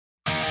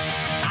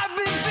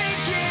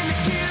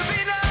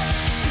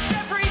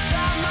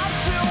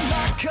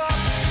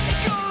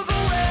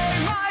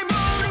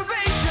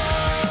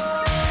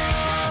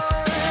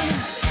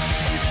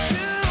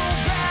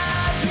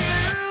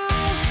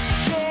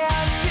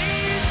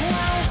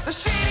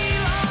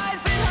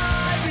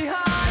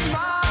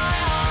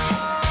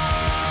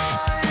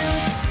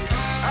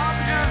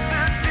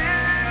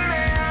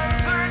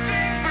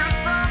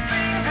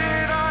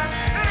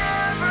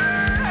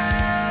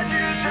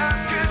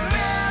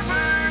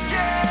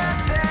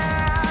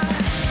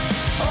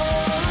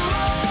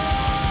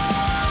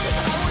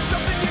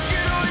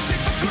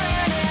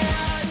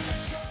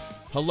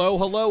Hello,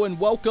 hello, and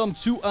welcome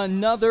to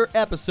another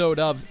episode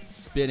of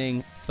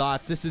Spinning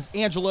Thoughts. This is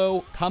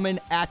Angelo coming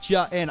at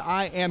ya, and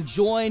I am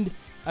joined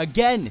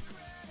again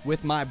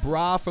with my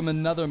bra from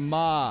another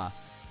ma,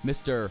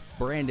 Mr.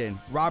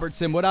 Brandon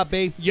Robertson. What up,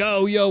 babe?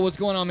 Yo, what's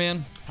going on,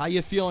 man? How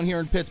you feeling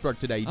here in Pittsburgh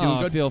today? You doing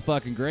good? I feel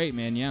fucking great,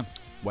 man, yeah.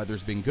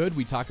 Weather's been good.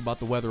 We talk about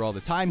the weather all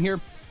the time here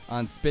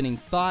on Spinning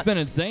Thoughts. It's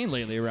been insane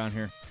lately around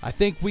here. I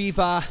think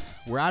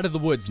we're out of the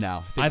woods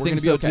now. I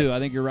think so, too. I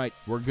think you're right.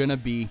 We're going to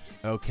be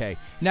okay.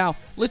 Now,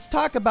 let's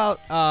talk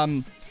about,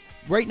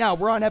 right now,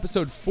 we're on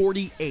episode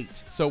 48.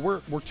 So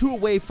we're two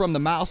away from the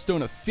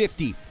milestone of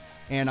 50.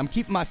 And I'm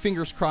keeping my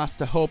fingers crossed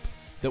to hope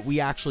that we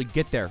actually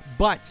get there.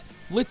 But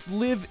let's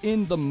live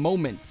in the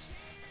moment.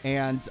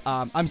 And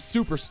I'm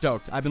super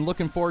stoked. I've been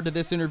looking forward to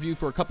this interview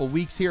for a couple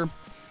weeks here.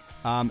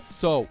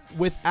 So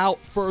without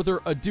further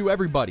ado,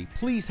 everybody,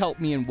 please help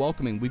me in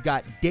welcoming. We've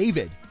got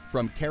David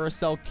from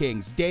Carousel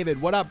Kings.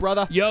 David, what up,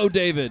 brother? Yo,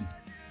 David.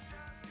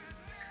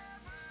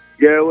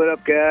 Yo, what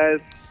up, guys?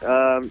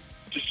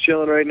 Just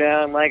chilling right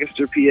now in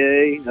Lancaster, PA,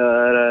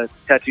 at a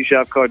tattoo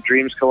shop called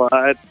Dreams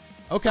Collide.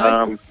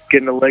 Okay.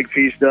 Getting a leg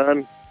piece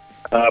done.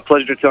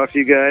 Pleasure to talk to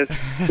you guys.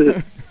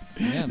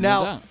 Yeah,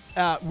 Now,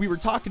 we were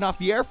talking off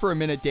the air for a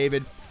minute,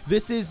 David.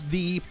 This is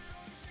the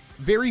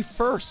very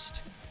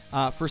first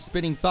for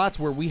Spinning Thoughts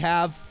where we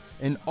have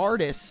an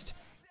artist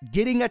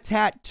getting a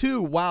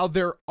tattoo while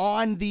they're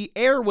on the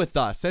air with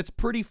us. That's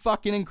pretty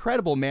fucking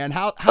incredible, man.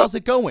 How's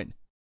it going?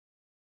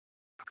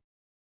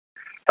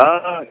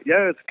 Yeah,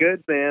 it's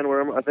good, man.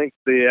 I think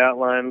the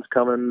outline's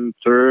coming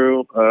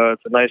through.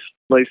 It's a nice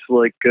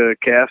like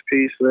calf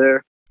piece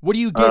there. What are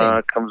you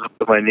getting? Comes up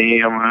to my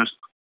knee almost.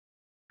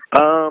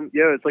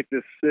 Yeah, it's like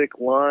this sick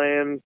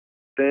lion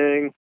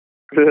thing.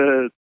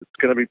 It's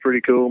gonna be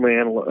pretty cool,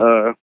 man.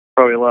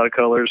 Probably a lot of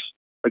colors.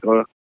 But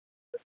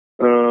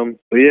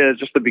yeah, it's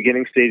just the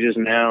beginning stages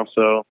now,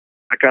 so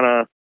I kind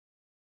of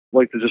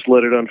like to just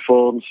let it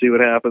unfold and see what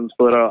happens.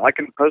 But I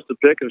can post a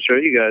pic and show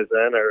you guys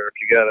then, or if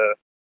you got a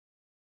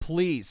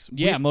Please.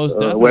 Yeah, most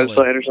definitely.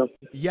 website or something.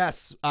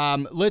 Yes.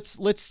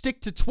 Let's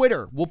stick to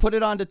Twitter. We'll put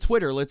it onto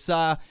Twitter.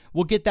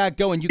 We'll get that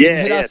going. You can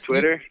hit us.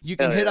 Twitter. You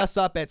can hit us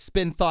up at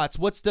Spin Thoughts.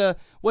 What's the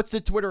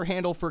Twitter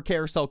handle for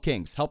Carousel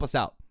Kings? Help us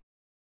out.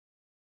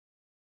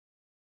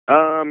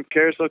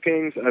 Carousel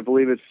Kings, I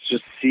believe it's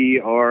just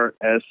CRSLKNGS.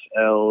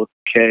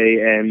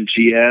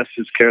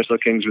 It's Carousel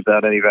Kings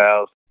without any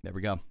vowels. There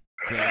we go.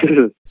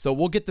 So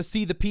we'll get to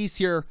see the piece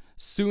here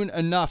soon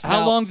enough.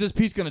 How long is this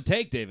piece going to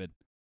take, David?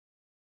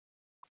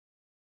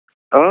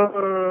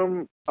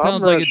 Sounds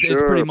like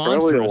it's pretty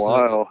monstrous. Probably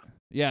a while.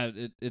 Yeah,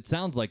 it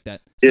sounds like that.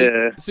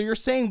 So you're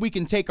saying we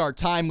can take our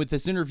time with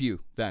this interview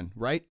then,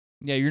 right?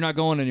 Yeah, you're not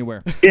going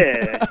anywhere.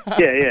 Yeah.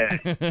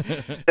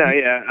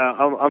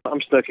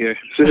 I'm stuck here.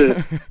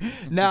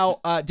 Now,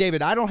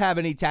 David, I don't have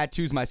any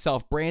tattoos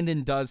myself.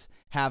 Brandon does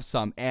have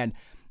some, and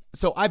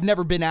so I've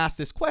never been asked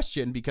this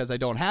question because I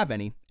don't have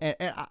any.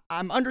 And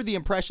I'm under the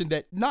impression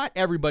that not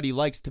everybody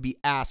likes to be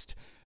asked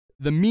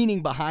the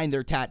meaning behind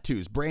their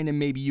tattoos. Brandon,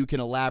 maybe you can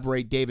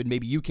elaborate. David,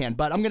 maybe you can.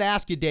 But I'm going to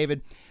ask you,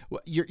 David,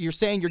 you're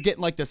saying you're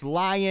getting like this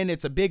lion.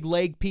 It's a big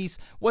leg piece.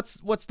 What's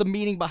the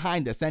meaning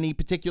behind this? Any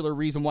particular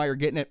reason why you're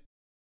getting it?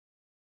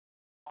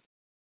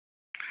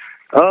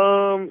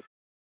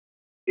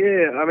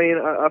 Yeah, I mean,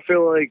 I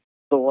feel like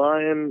the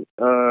lion,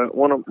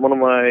 one of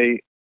my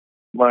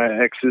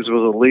exes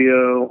was a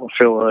Leo. I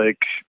feel like,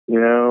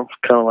 kind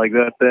of like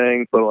that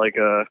thing, but like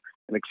an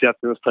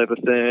acceptance type of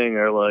thing,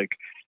 or like,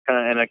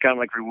 and I kind of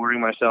like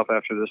rewarding myself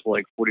after this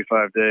like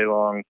 45-day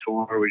long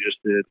tour we just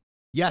did.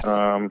 Yes.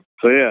 So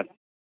yeah.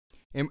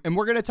 And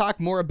we're going to talk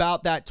more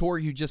about that tour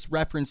you just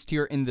referenced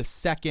here in the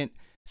second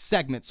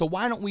segment. So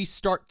why don't we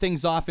start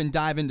things off and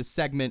dive into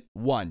segment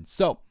 1?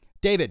 So,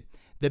 David,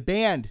 the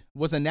band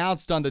was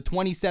announced on the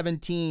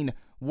 2017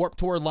 Warped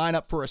Tour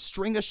lineup for a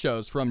string of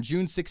shows from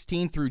June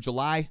 16 through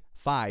July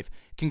 5.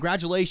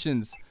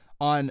 Congratulations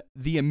on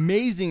the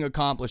amazing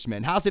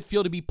accomplishment. How's it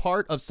feel to be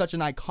part of such an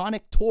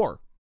iconic tour?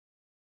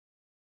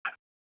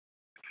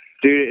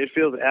 Dude, it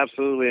feels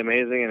absolutely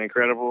amazing and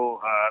incredible.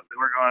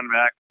 We're going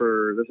back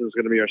this is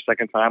going to be our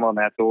second time on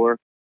that tour.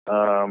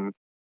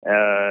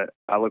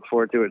 I look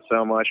forward to it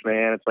so much,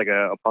 man. It's like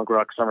a punk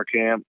rock summer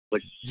camp,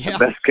 like the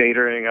best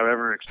catering I've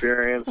ever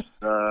experienced.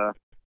 The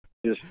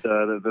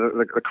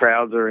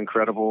crowds are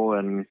incredible,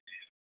 and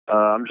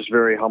I'm just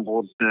very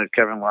humbled that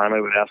Kevin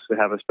Lima would ask to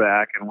have us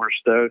back, and we're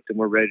stoked and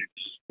we're ready to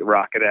just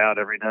rock it out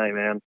every night,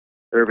 man.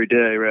 Or every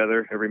day,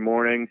 rather, every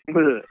morning.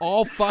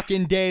 All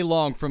fucking day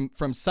long,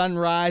 from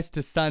sunrise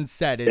to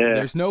sunset.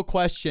 There's no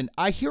question.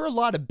 I hear a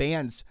lot of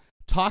bands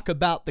talk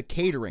about the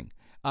catering.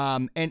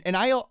 And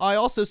I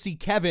also see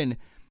Kevin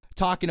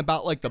talking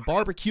about like the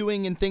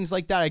barbecuing and things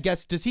like that. I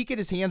guess, does he get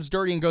his hands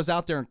dirty and goes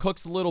out there and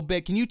cooks a little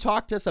bit? Can you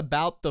talk to us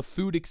about the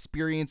food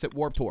experience at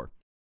Warped Tour?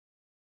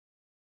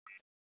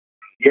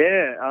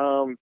 Yeah,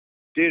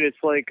 dude, it's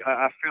like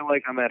I feel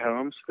like I'm at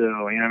home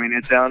still. I mean,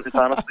 it's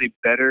honestly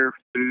better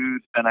food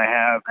than I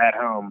have at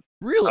home.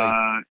 Really?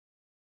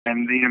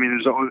 And I mean,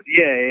 there's always,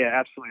 yeah,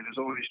 absolutely. There's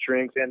always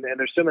drinks, and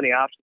there's so many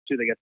options too.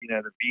 They got the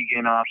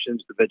vegan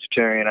options, the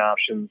vegetarian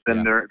options.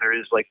 Then there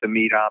is like the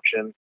meat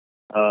option.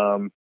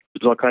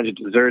 There's all kinds of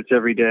desserts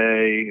every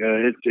day.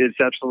 It's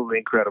absolutely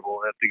incredible.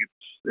 I think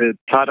it's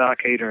Tada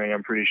Catering.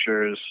 I'm pretty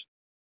sure is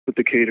what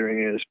the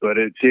catering is, but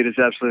it is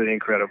absolutely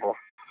incredible.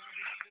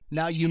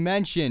 Now, you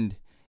mentioned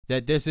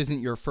that this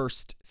isn't your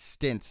first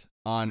stint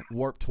on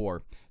Warped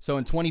Tour. So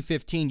in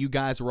 2015, you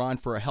guys were on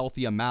for a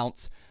healthy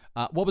amount.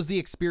 What was the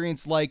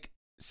experience like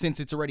since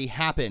it's already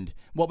happened?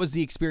 What was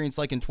the experience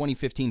like in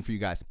 2015 for you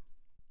guys?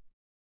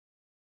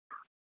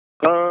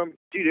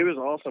 Dude, it was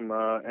awesome.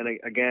 And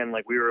again,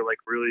 like we were like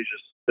really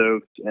just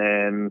stoked,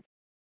 and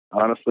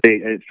honestly,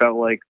 it felt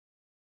like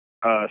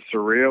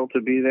surreal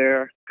to be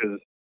there because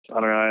I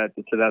don't know.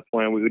 To that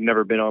point, we'd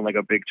never been on like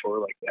a big tour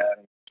like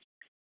that.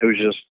 It was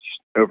just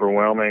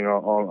overwhelming.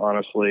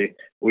 Honestly,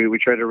 we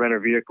tried to rent a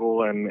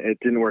vehicle and it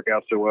didn't work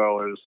out so well.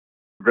 It was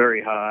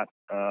very hot,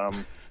 but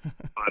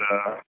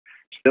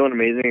still an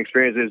amazing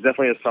experience. It was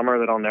definitely a summer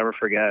that I'll never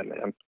forget,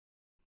 man.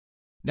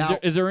 Now,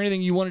 is there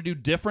anything you want to do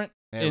different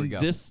in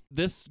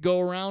this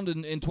go around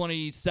in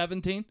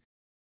 2017?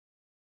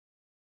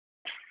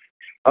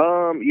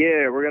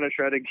 Yeah, we're gonna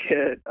try to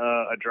get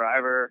a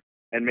driver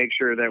and make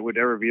sure that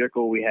whatever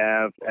vehicle we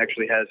have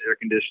actually has air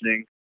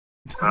conditioning.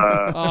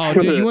 Oh,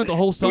 dude, you went the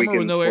whole summer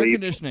with no air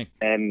conditioning.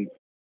 And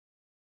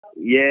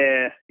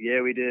yeah,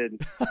 we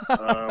did.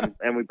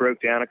 And we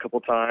broke down a couple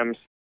times.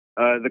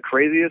 The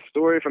craziest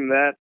story from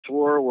that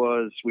tour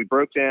was we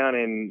broke down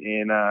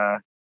in I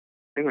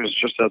think it was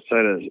just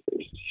outside of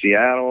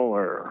Seattle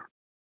or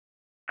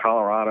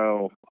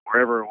Colorado,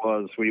 wherever it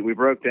was. We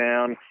broke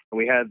down and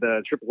we had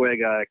the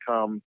AAA guy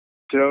come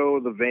tow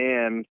the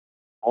van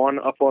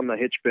up on the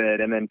hitch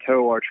bed and then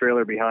tow our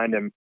trailer behind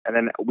him. And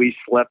then we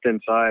slept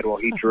inside while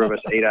he drove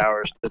us 8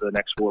 hours to the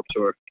next Warped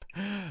Tour.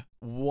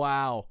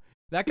 Wow.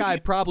 That guy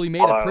probably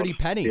made a pretty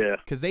penny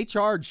because they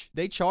charge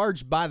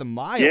by the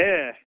mile.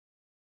 Yeah.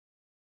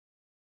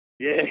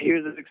 Yeah, he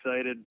was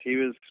excited. He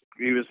was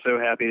so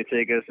happy to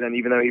take us, and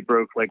even though he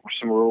broke like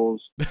some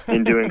rules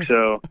in doing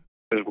so,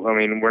 I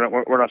mean, we're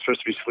not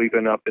supposed to be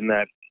sleeping up in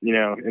that, in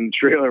the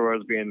trailer where I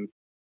was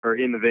or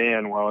in the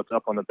van while it's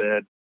up on the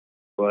bed.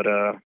 But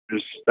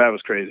that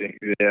was crazy.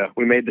 Yeah,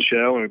 we made the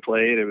show and we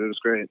played. It was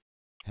great.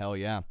 Hell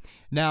yeah.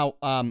 Now,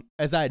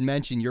 as I had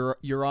mentioned,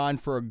 you're on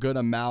for a good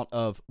amount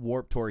of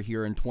Warped Tour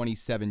here in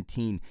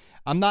 2017.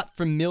 I'm not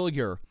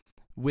familiar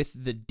with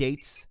the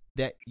dates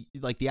that,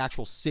 like the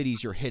actual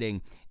cities you're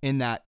hitting in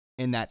that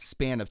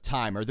span of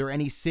time. Are there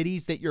any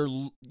cities that you're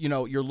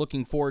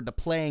looking forward to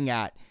playing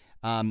at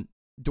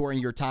during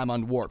your time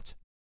on Warped?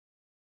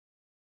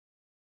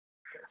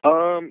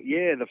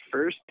 Yeah, the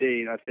first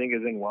date I think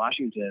is in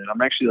Washington.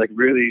 I'm actually like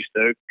really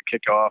stoked to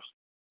kick off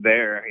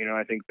there.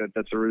 I think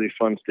that's a really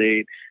fun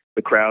state.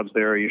 The crowds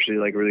there are usually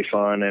like really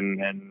fun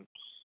and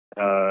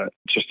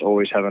just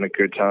always having a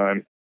good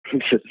time.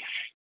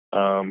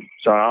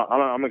 So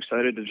I'm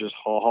excited to just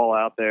haul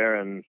out there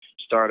and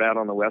start out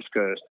on the West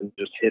Coast and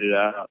just hit it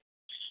out.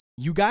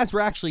 You guys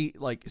were actually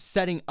like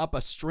setting up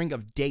a string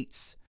of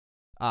dates,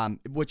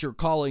 what you're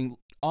calling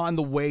on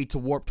the way to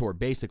Warped Tour,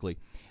 basically.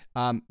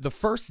 The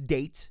first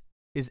date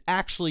is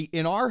actually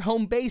in our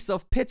home base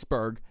of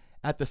Pittsburgh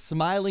at the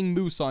Smiling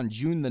Moose on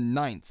June the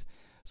 9th.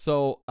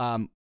 So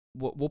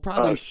we'll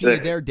probably see you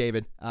there,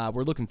 David.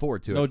 We're looking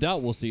forward to it. No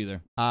doubt we'll see you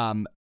there.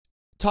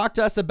 Talk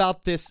to us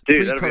about this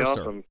precursor. That'd be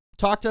awesome.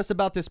 Talk to us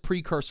about this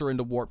precursor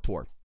into Warped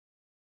Tour.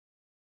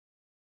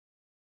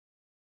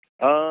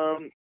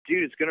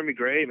 Dude, it's gonna be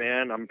great,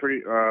 man. I'm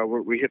pretty.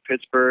 We hit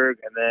Pittsburgh,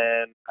 and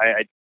then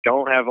I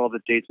don't have all the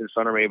dates in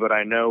front of me, but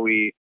I know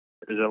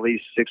there's at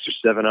least 6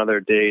 or 7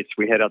 other dates.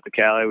 We head out to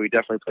Cali. We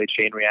definitely play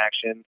Chain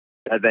Reaction.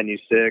 That venue's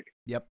sick.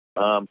 Yep.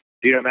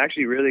 Dude, I'm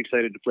actually really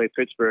excited to play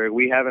Pittsburgh.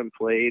 We haven't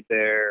played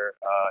there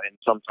in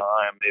some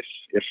time,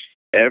 if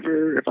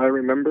ever, if I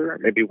remember,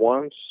 maybe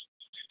once.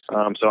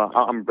 So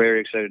I'm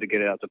very excited to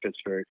get out to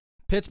Pittsburgh.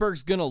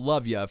 Pittsburgh's gonna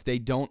love you if they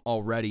don't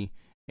already.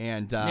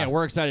 And yeah,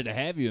 we're excited to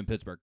have you in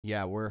Pittsburgh.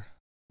 Yeah, we're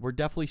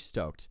definitely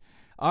stoked.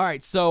 All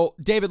right, so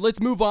David,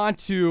 let's move on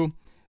to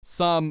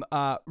some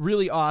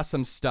really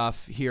awesome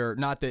stuff here.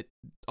 Not that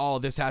all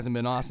of this hasn't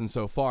been awesome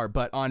so far,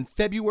 but on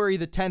February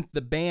the 10th,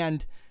 the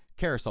band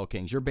Carousel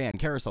Kings, your band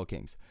Carousel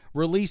Kings,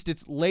 released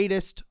its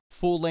latest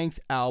full-length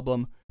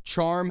album,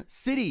 Charm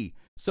City.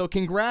 So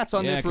congrats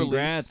on this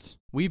release.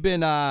 We've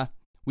been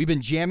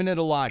jamming it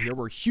a lot here.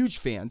 We're huge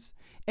fans,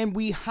 and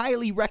we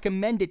highly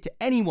recommend it to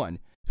anyone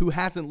who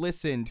hasn't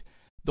listened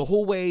the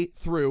whole way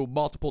through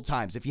multiple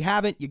times. If you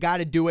haven't, you got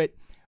to do it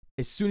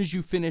as soon as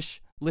you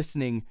finish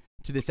listening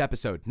to this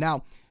episode.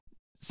 Now,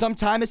 some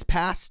time has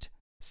passed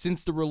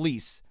since the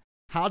release.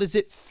 How does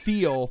it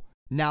feel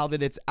now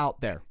that it's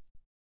out there?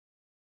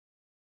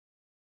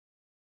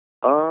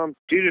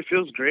 Dude, it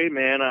feels great,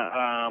 man.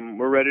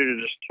 We're ready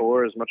to just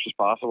tour as much as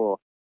possible.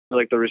 I feel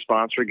like the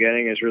response we're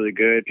getting is really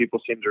good. People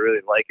seem to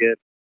really like it,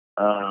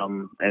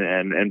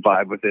 and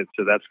vibe with it.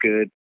 So that's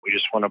good. We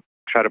just want to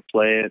try to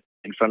play it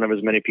in front of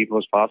as many people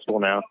as possible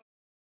now.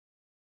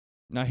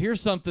 Now,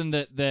 here's something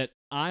that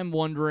I'm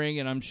wondering,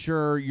 and I'm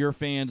sure your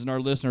fans and our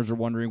listeners are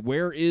wondering: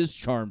 where is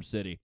Charm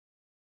City?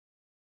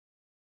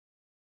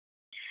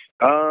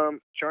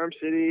 Charm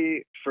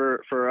City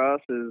for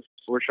us is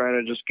we're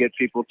trying to just get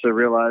people to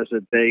realize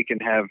that they can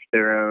have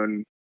their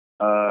own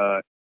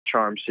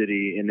Charm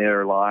City in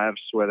their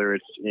lives, whether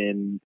it's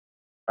in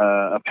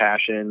a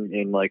passion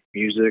in like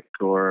music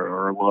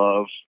or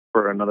love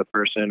for another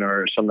person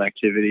or some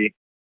activity,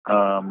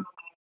 and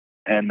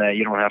that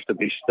you don't have to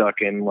be stuck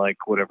in like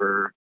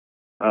whatever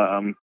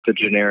the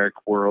generic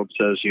world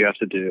says you have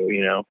to do.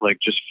 Like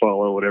just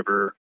follow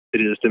whatever it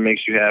is that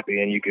makes you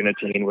happy, and you can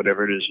attain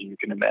whatever it is you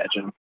can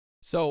imagine.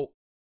 So,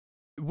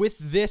 with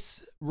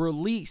this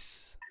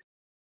release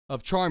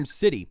of Charm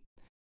City,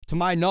 to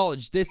my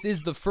knowledge, this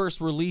is the first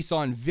release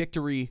on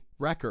Victory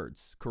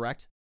Records,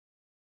 correct?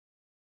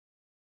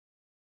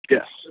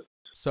 Yes.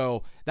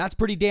 So that's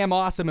pretty damn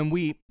awesome. And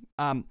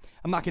I'm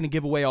not going to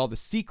give away all the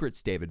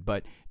secrets, David,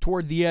 but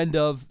toward the end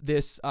of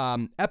this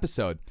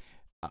episode,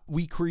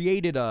 we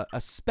created a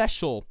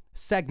special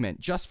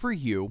segment just for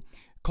you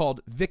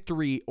called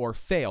Victory or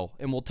Fail,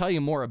 and we'll tell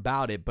you more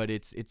about it. But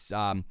it's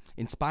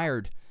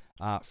inspired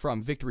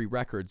from Victory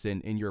Records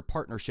and in your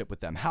partnership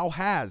with them. How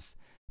has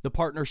the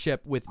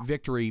partnership with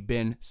Victory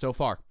been so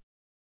far?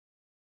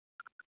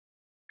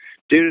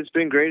 Dude, it's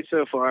been great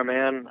so far,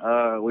 man.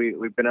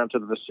 We've been out to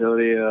the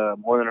facility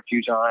more than a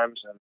few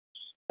times,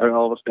 and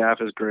all the staff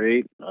is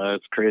great.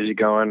 It's crazy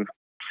going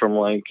from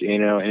like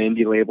an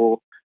indie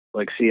label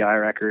like CI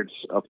Records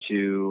up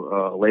to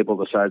a label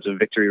the size of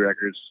Victory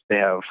Records. They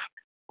have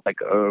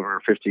like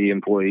over 50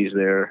 employees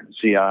there.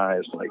 CI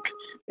is like,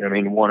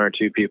 one or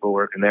two people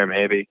working there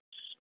maybe.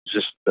 It's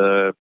just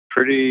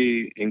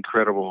pretty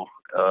incredible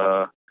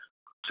to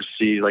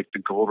see like the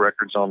gold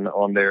records on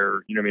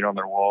their on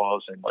their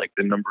walls, and like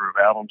the number of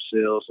album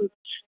sales that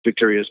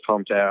Victory has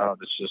pumped out.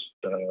 It's just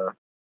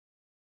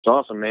it's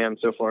awesome, man.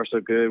 So far so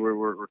good.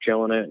 We're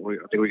killing it.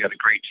 I think we got a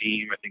great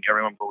team. I think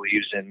everyone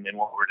believes in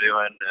what we're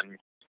doing,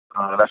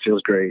 and that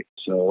feels great.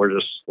 So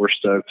we're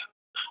stoked.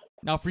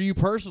 Now, for you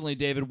personally,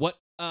 David, what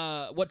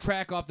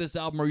track off this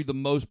album are you the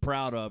most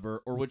proud of,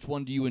 or which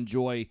one do you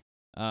enjoy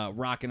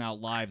rocking out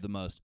live the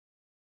most?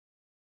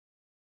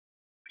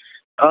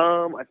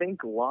 I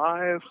think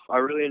live, I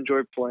really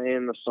enjoy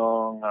playing the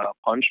song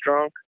Punch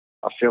Drunk.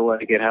 I feel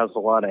like it has a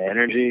lot of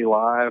energy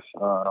live.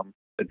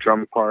 The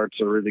drum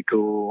parts are really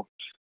cool.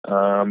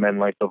 And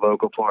like the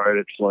vocal part,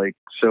 it's like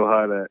so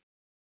high that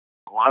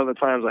a lot of the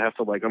times I have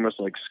to like almost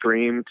like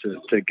scream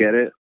to get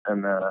it.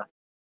 And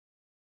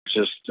it's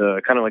just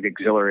kind of like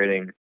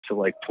exhilarating to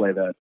like play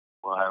that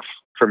live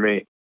for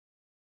me.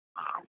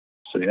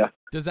 So yeah.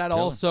 Does that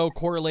also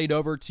correlate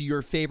over to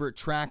your favorite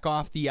track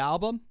off the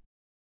album?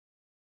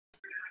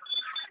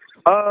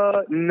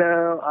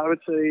 No, I would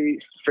say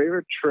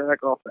favorite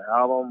track off the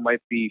album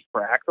might be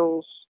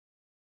Fractals.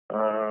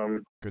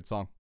 Good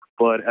song.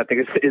 But I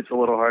think it's a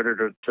little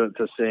harder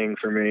to sing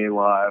for me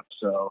live,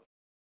 so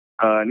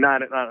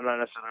not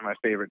necessarily my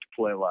favorite to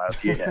play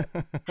live yet.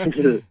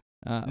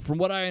 From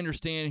what I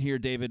understand here,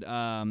 David,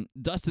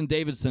 Dustin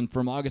Davidson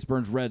from August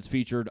Burns Reds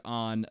featured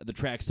on the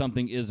track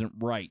Something Isn't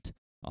Right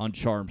on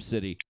Charm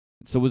City.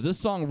 So was this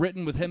song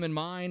written with him in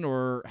mind,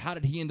 or how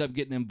did he end up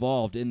getting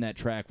involved in that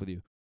track with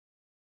you?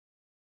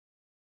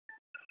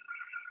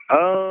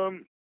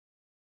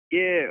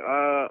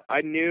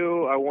 I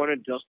knew I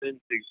wanted Dustin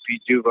to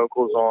do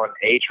vocals on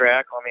a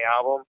track on the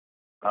album.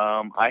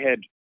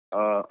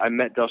 I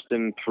met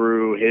Dustin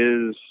through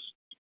his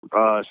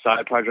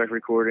side project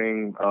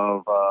recording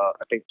of I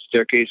think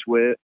Staircase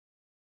Wit.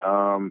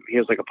 He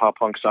has like a pop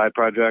punk side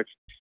project.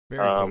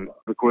 Very cool.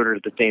 Recorded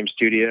at the same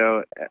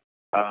studio.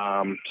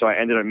 So I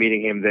ended up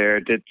meeting him there,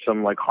 did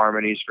some like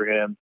harmonies for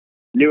him.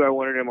 Knew I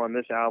wanted him on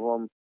this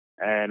album,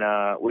 and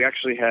we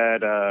actually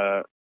had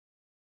a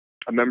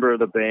member of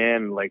the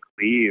band like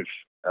leave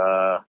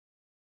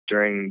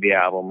during the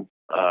album,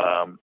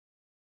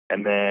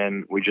 and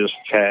then we just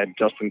had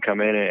Dustin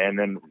come in and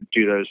then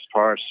do those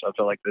parts. I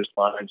felt like those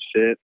lines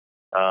fit,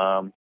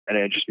 and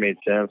it just made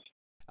sense.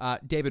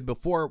 David,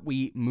 before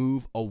we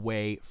move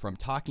away from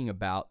talking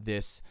about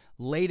this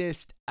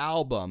latest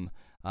album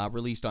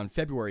released on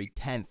February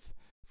 10th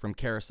from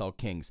Carousel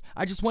Kings,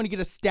 I just want to get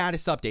a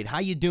status update. How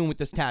you doing with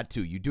this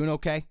tattoo? You doing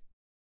okay?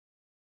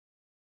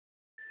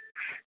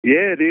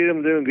 Yeah, dude,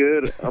 I'm doing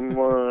good. I'm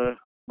not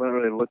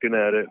really looking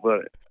at it, but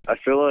I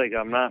feel like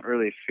I'm not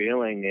really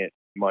feeling it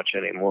much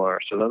anymore,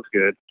 so that's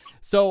good.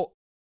 So,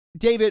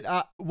 David,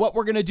 what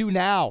we're going to do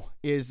now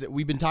is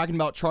we've been talking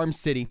about Charm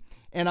City,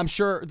 and I'm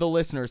sure the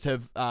listeners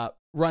have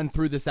run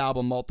through this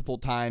album multiple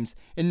times.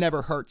 It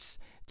never hurts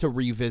to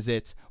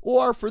revisit,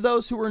 or for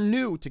those who are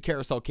new to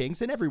Carousel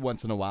Kings, and every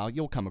once in a while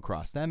you'll come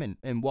across them,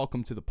 and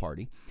welcome to the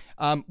party.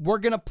 We're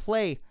going to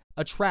play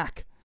a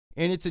track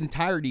in its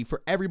entirety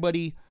for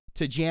everybody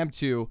to jam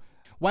to.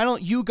 Why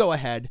don't you go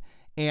ahead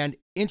and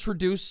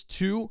introduce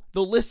to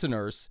the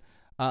listeners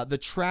the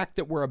track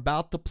that we're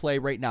about to play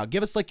right now?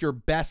 Give us like your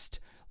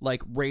best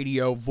like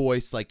radio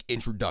voice like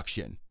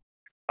introduction.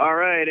 All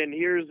right, and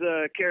here's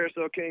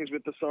Carousel Kings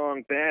with the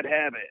song Bad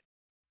Habit.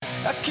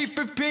 I keep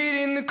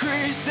repeating the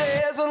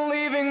creases, I'm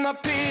leaving my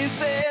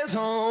pieces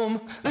home.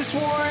 This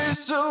war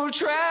is so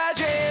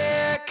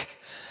tragic,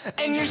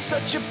 and you're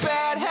such a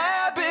bad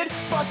habit,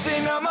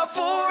 busting on my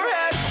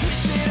forehead.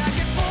 Wishing I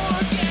could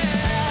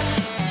forget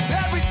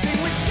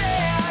everything we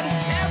said,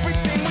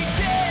 everything we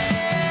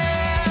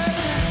did.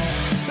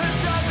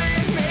 This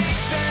doesn't make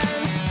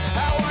sense.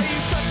 How are you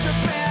such a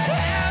bad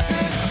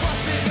habit,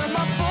 busting on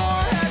my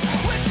forehead?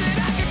 Wishing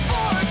I could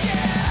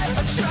forget.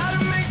 I try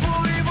to make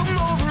believe I'm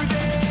over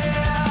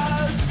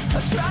this. I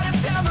try to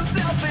tell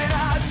myself that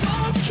I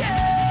don't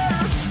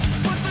care,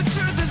 but the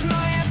truth is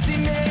my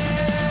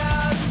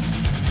emptiness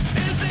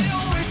is the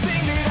only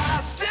thing that I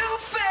still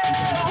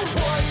feel.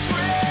 What's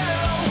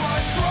real?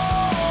 What's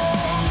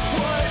wrong?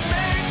 What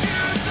made you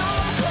so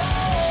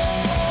cold?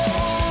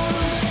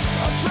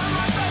 I'll try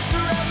my best to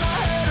wrap my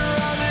head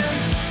around it.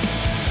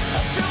 I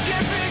still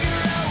can't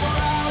figure out where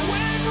I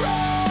went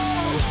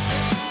wrong.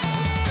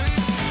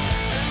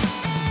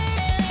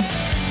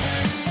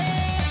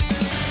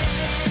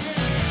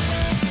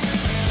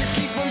 You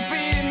keep on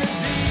feeding the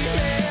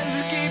demons,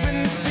 you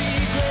keeping the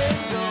secret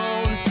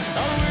zone.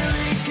 I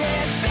really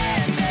can't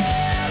stand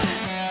it.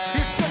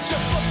 You're such a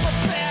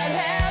bad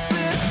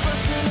habit,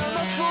 busting on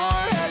my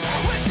forehead.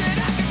 Wishing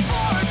I could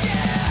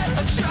forget.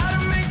 I try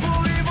to make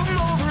believe I'm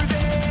over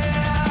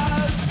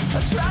this.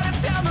 I try to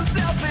tell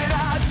myself that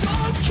I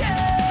don't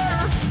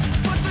care,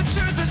 but the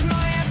truth is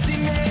my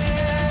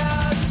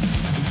emptiness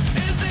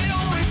is the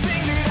only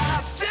thing that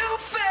I still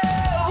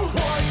feel.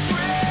 What's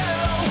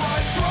real?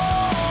 What's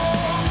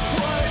wrong?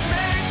 What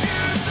made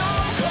you so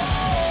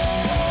cold?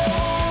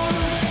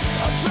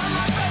 I'll try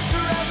my best to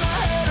wrap my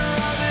head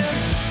around it.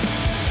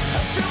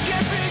 I still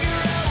can't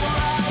figure out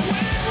where I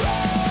went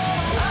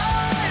wrong.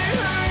 I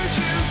heard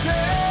you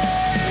say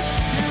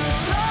you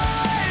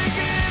like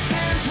it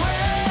this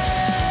way.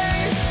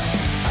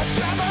 I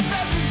try my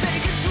best to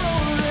take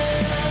control of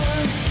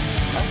this.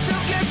 I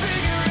still can't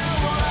figure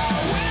out where I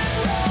went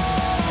wrong.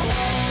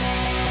 What's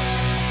real?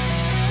 What's wrong? What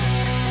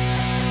makes you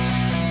so cold? I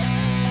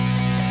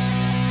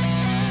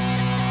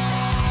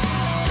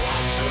gotta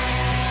wrap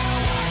my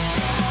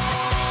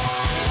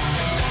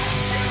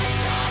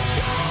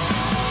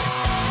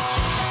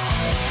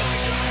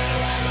head around it. I gotta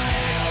wrap my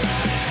head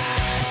around it.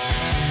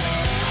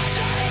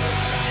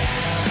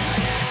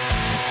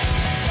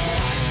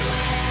 What's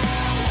real?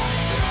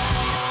 What's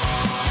wrong?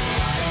 What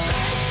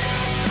makes you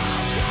so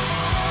cold?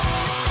 I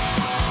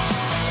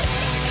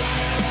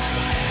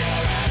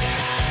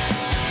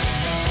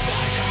gotta wrap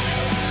my head around it. I gotta wrap my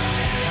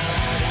head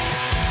around it.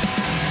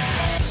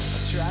 I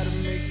try to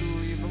make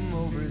believe I'm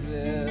over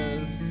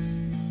this.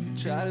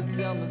 Try to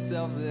tell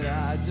myself that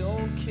I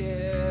don't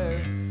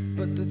care,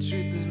 but the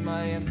truth is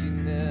my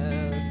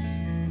emptiness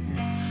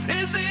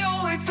is the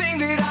only thing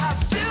that I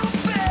still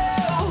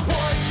feel.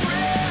 What's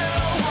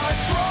real?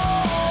 What's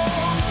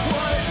wrong?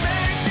 What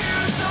makes you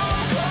so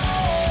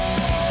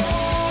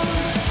cold?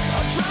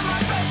 I'll try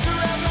my best to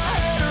wrap my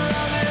head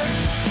around it.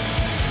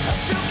 I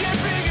still can't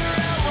figure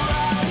out where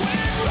I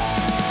went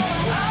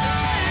wrong. I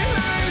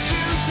heard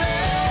you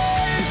say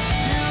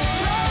you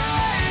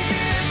like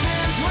it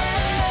this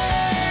way.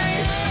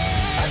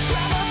 I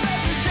try my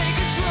best to take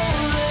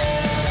control of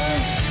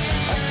this.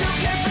 I still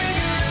can't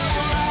figure out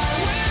where I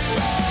went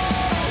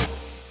wrong.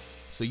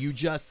 So you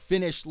just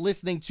finished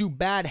listening to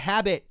Bad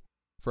Habit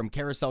from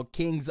Carousel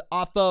Kings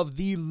off of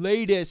the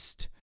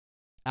latest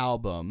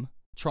album,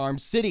 Charm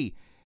City.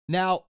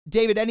 Now,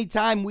 David,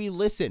 anytime we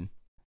listen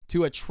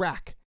to a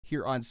track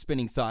here on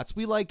Spinning Thoughts,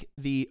 we like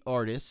the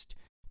artist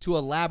to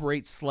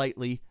elaborate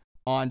slightly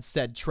on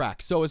said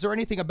track. So is there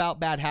anything about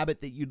Bad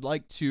Habit that you'd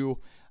like to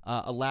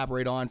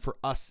elaborate on for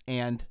us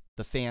and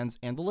the fans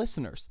and the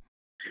listeners?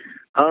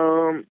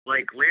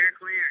 Like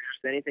lyrically or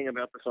just anything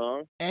about the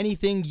song?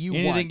 Anything you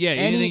want. Anything, yeah,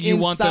 Any anything you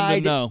want them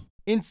to know.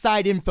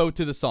 Inside info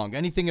to the song.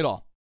 Anything at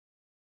all.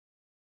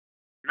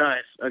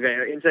 Nice.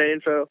 Okay, inside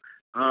info.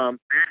 Bad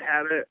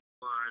Habit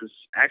was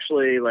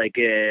actually like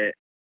it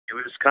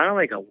was kind of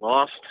like a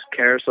lost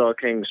Carousel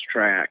Kings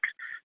track.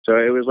 So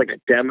it was like a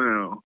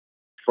demo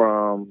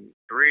from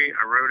three.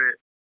 I wrote it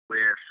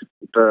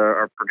with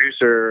our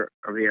producer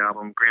of the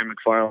album, Graham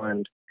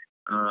McFarland,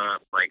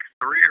 like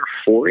 3 or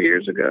 4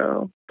 years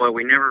ago, but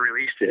we never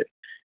released it.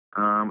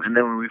 And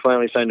then when we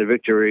finally signed to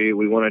Victory,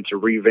 we wanted to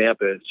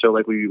revamp it. So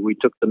like we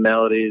took the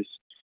melodies,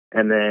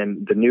 and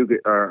then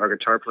our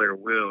guitar player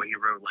Will, he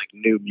wrote like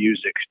new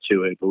music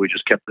to it, but we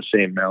just kept the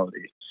same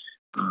melody.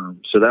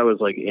 So that was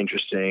like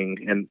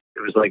interesting, and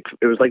it was like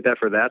that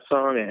for that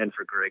song and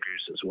for Grey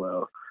Goose as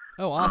well.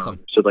 Oh, awesome.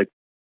 So like,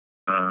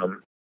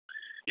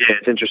 yeah,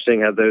 it's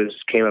interesting how those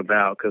came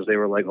about because they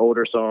were like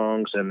older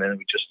songs, and then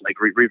we just like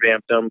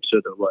revamped them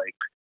to the like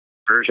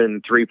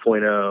version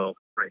 3.0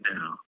 right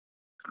now.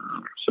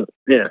 So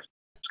yeah,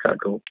 it's kind of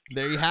cool.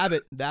 There you have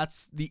it.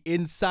 That's the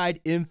inside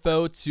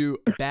info to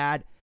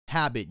Bad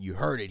Habit. You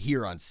heard it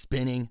here on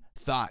Spinning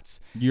Thoughts.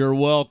 You're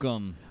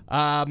welcome.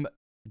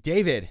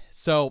 David,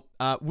 so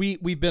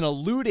we've been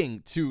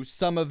alluding to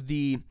some of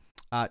the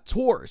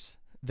tours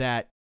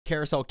that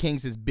Carousel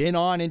Kings has been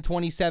on in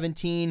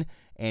 2017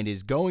 and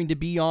is going to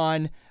be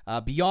on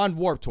Beyond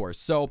Warped Tour.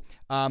 So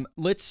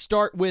let's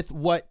start with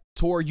what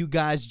tour you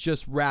guys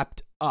just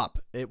wrapped up.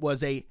 It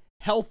was a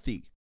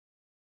healthy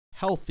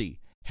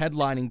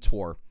headlining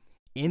tour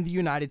in the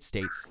United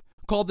States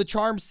called the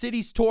Charm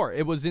Cities Tour.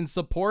 It was in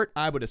support,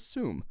 I would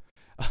assume,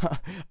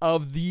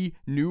 of the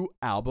new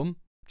album,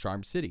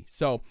 Charm City.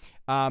 So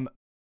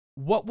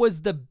what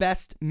was the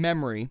best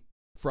memory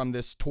from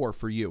this tour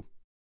for you?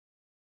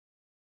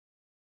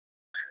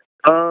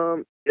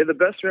 Yeah, the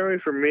best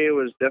memory for me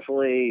was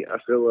definitely, I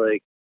feel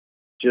like,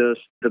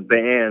 just the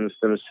bands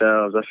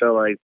themselves. I felt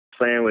like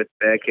playing with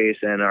Bad Case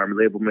and our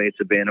label mates,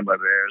 Abandoned by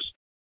Bears.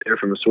 They're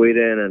from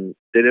Sweden, and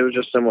it was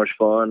just so much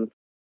fun.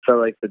 Felt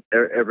like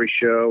every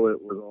show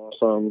it was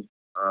awesome.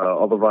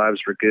 All the vibes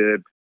were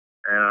good,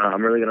 and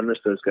I'm really gonna miss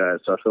those guys.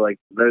 So I feel like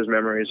those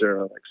memories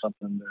are like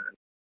something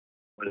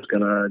that I'm just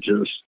gonna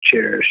just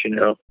cherish. You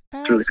know,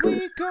 it's really As cool.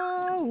 we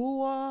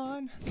go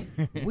on,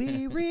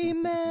 we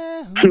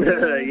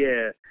remember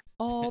Yeah.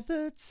 all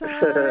the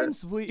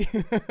times we...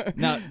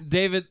 Now,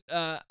 David,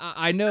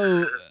 I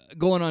know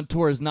going on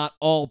tour is not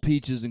all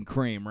peaches and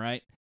cream,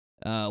 right?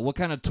 What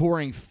kind of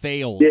touring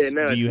fails Yeah,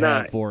 no, do you it's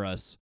have not. for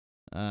us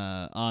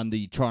on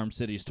the Charm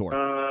Cities tour?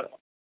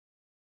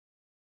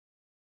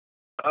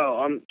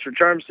 For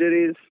Charm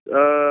Cities,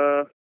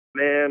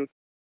 man,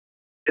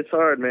 it's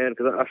hard, man,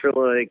 because I feel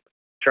like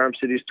Charm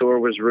Cities tour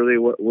was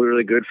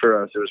really good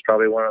for us. It was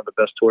probably one of the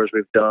best tours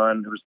we've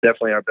done. It was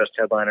definitely our best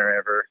headliner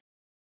ever.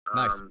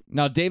 Nice.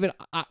 Now, David,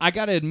 I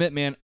got to admit,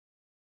 man,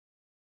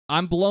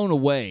 I'm blown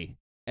away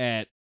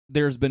at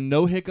there's been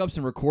no hiccups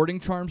in recording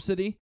Charm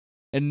City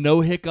and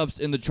no hiccups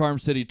in the Charm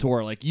City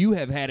tour. Like, you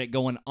have had it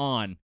going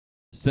on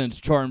since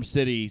Charm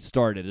City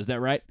started. Is that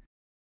right?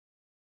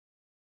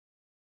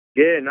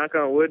 Yeah, knock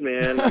on wood,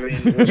 man. I mean,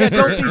 Yeah,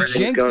 don't be everything's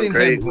jinxing going him,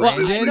 great. bro. Well,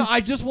 Brandon? I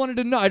just wanted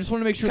to know. I just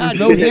want to make sure God there's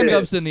no damn it.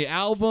 hiccups in the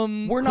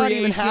album. We're not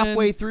even creation.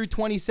 halfway through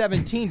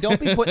 2017. Don't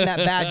be putting that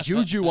bad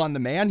juju on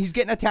the man. He's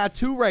getting a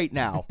tattoo right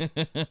now.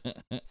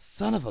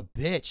 Son of a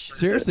bitch.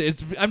 Seriously,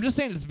 I'm just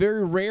saying it's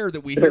very rare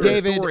that we hear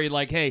David, a story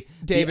like, hey,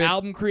 David. the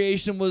album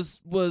creation was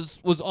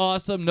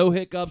awesome, no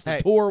hiccups. The Hey.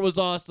 tour was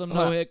awesome, no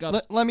Hold on.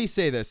 hiccups. Let me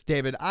say this,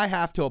 David. I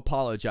have to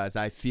apologize,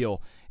 I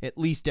feel, at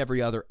least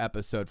every other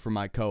episode for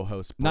my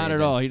co-host, Not at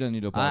Brandon. all. He doesn't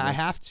need to apologize. I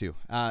have to.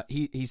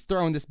 He's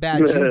throwing this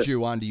bad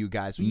juju onto you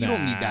guys. You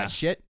don't need Nah. that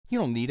shit. You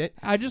don't need it.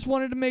 I just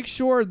wanted to make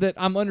sure that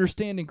I'm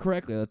understanding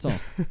correctly. That's all.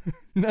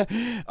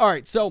 All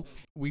right, so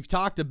we've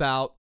talked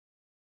about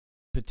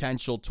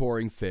potential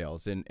touring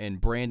fails, and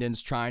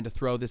Brandon's trying to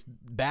throw this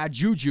bad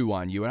juju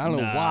on you, and I don't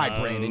know why,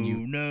 Brandon, you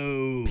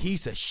no,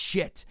 piece of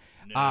shit.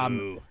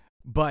 no.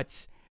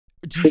 But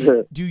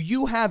do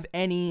you have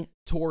any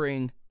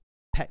touring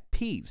pet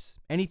peeves?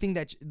 Anything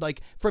that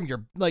from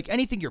your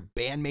anything your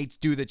bandmates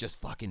do that just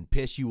fucking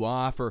piss you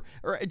off, or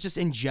just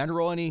in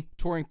general any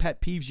touring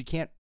pet peeves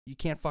you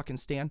can't fucking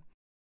stand?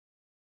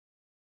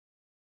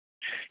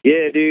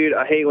 Yeah, dude,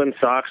 I hate when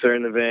socks are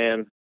in the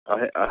van.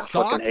 I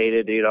Socks? fucking hate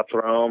it, dude. I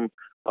throw them.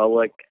 I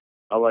like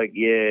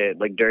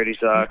dirty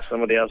socks.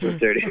 Somebody else's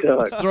dirty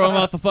socks. Throw him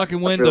out the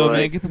fucking window, man.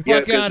 like- Get the Yeah,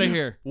 fuck 'cause out of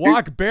here.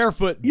 Walk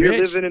barefoot, You're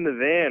bitch. living in the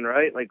van,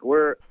 right? Like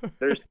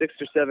there's 6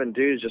 or 7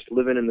 dudes just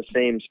living in the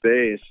same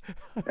space,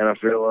 and I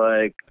feel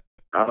like,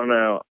 I don't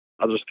know,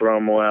 I'll just throw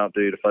them all out,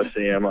 dude. If I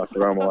see them, I'll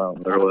throw them all out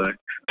and throw away.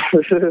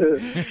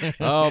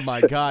 Oh my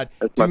God!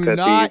 That's my Do pet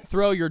not peeve.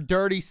 throw your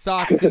dirty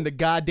socks in the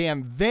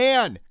goddamn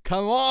van.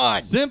 Come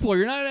on. Simple.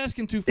 You're not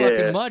asking too fucking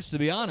Yeah. much, to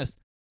be honest.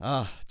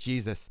 Oh,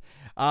 Jesus.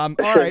 All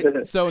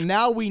right, so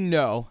now we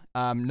know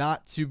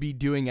not to be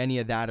doing any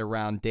of that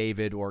around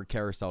David or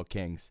Carousel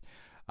Kings.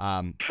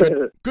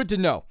 Good to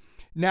know.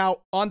 Now,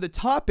 on the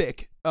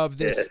topic of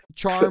this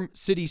Charm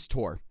Cities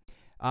tour,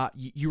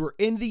 you were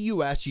in the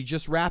U.S., you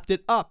just wrapped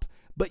it up,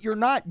 but you're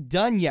not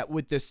done yet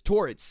with this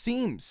tour. It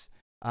seems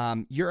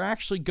you're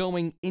actually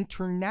going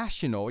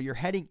international. You're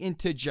heading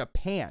into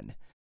Japan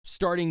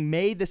starting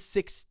May the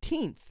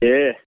 16th,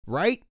 Yeah.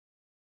 right?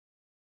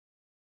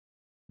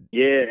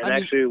 Yeah, and I mean-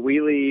 actually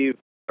we leave,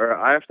 or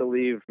I have to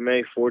leave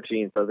May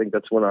 14th. I think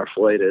that's when our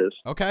flight is.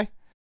 Okay.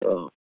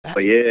 So, but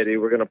yeah,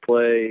 dude, we're going to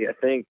play, I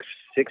think,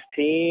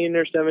 16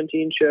 or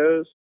 17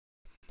 shows.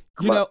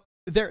 You know,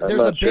 there's I'm a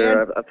not sure.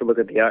 band. I have to look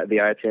at the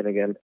I-10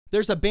 again.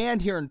 There's a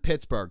band here in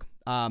Pittsburgh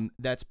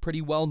that's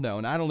pretty well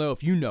known. I don't know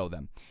if you know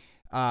them.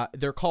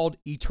 They're called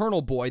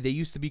Eternal Boy. They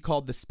used to be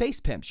called the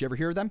Space Pimps. You ever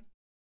hear of them?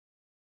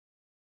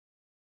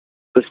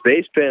 The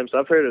Space Pimps,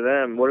 I've heard of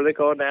them. What are they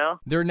called now?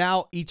 They're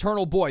now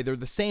Eternal Boy. They're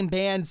the same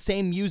band,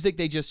 same music.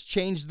 They just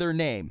changed their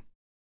name.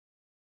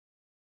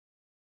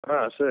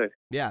 Oh, sick.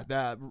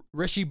 Yeah,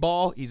 Rishi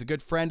Ball, he's a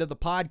good friend of the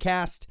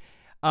podcast.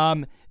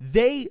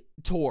 They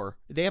tour.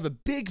 They have a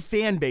big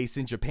fan base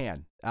in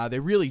Japan. They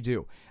really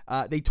do.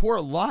 They tour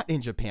a lot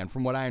in Japan,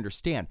 from what I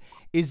understand.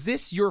 Is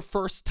this your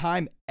first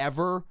time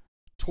ever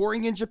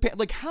touring in Japan?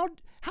 Like, how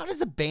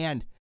does a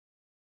band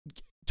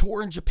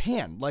tour in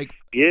Japan? Like,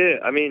 Yeah,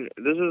 I mean,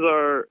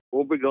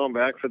 we'll be going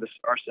back for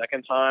our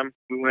second time.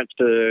 We went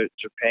to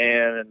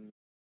Japan and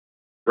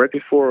right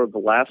before the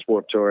last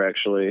Warped Tour,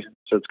 actually.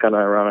 So it's kind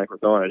of ironic we're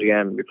going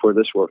again before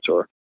this Warped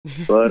Tour.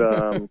 But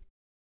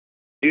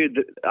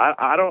dude,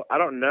 I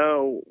don't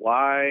know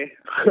why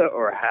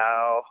or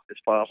how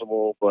it's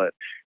possible, but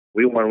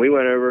we went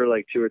over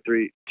like 2 or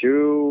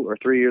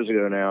 3 years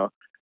ago now.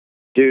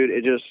 Dude,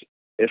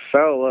 it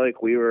felt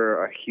like we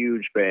were a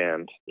huge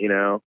band, you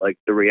know, like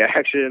the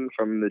reaction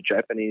from the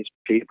Japanese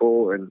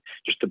people and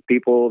just the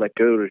people that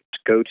go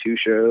to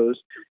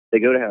shows. They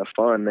go to have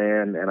fun,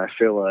 man, and I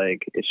feel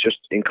like it's just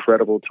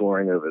incredible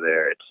touring over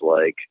there. It's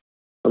like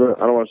I don't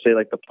want to say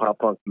like the pop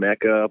punk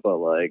mecca, but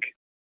like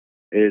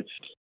it's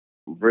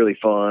really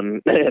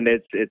fun, and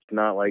it's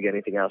not like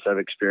anything else I've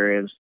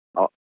experienced.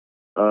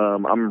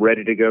 I'm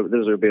ready to go.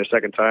 This will be a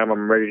second time.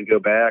 I'm ready to go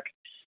back.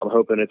 I'm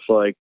hoping it's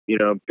like, you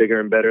know, bigger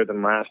and better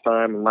than last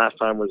time. And last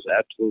time was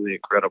absolutely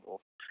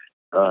incredible,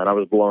 and I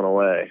was blown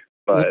away.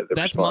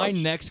 That's my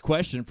next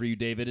question for you,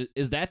 David.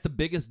 Is that the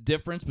biggest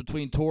difference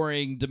between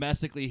touring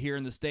domestically here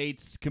in the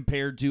States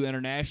compared to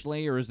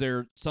internationally, or is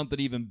there something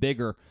even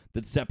bigger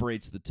that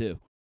separates the two?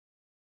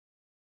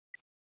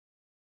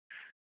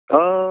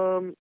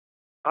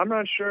 I'm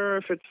not sure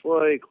if it's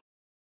like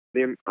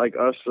like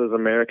us as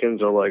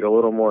Americans are like a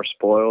little more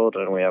spoiled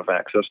and we have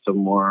access to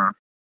more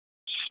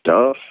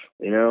stuff,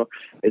 you know.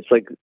 It's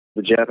like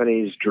the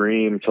Japanese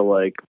dream to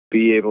like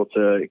be able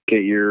to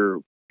get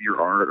your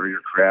art or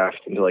your craft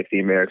into like the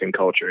American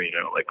culture, you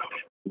know. Like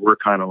we're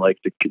kind of like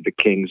the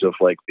kings of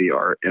like the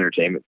art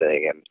entertainment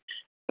thing, and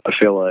I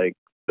feel like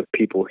the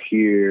people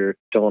here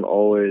don't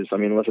always, I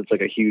mean, unless it's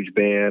like a huge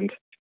band,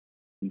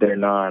 they're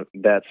not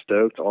that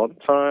stoked all the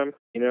time,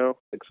 you know.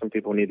 Like some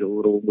people need a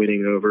little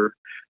winning over,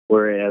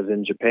 whereas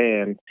in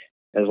Japan,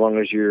 as long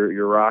as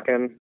you're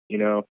rocking, you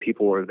know,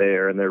 people are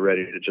there and they're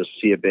ready to just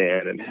see a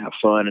band and have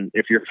fun. And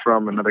if you're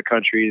from another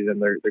country, then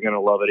they're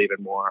gonna love it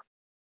even more.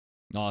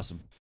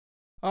 Awesome.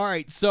 All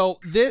right, so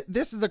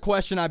this is a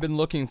question I've been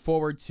looking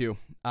forward to,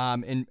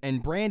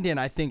 and Brandon,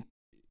 I think,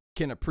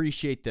 can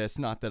appreciate this.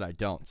 Not that I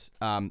don't.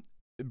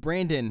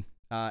 Brandon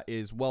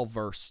is well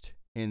versed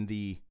in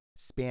the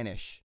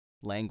Spanish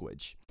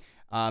language,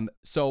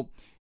 so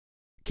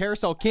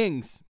Carousel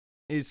Kings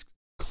is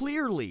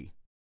clearly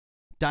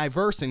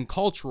diverse and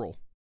cultural.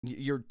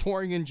 You're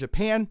touring in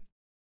Japan,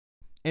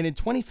 and in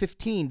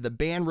 2015, the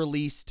band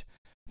released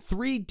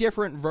 3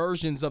 different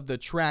versions of the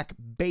track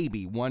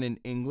 "Baby," one in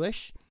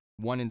English,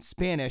 one in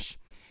Spanish,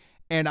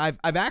 and I've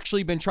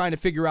actually been trying to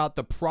figure out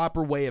the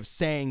proper way of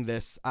saying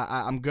this.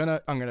 I'm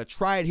gonna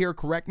try it here.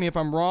 Correct me if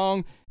I'm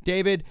wrong,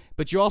 David.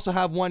 But you also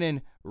have one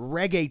in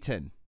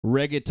reggaeton.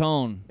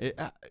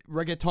 Reggaeton.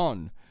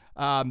 Reggaeton.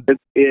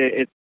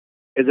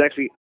 It's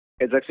actually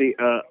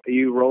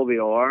you roll the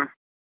R,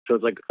 so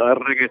it's like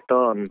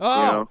reggaeton.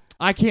 Oh, you know?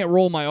 I can't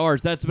roll my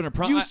R's. That's been a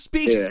problem. You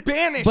speak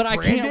Spanish, but I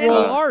Brandon. can't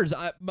roll R's.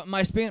 But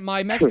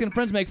my Mexican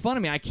friends make fun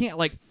of me. I can't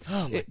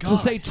to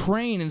say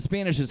train in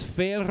Spanish is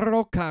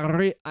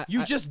ferrocarril.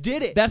 You just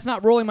did it. That's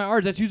not rolling my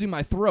R's. That's using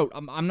my throat.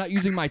 I'm not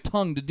using my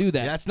tongue to do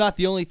that. That's not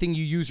the only thing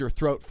you use your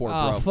throat for,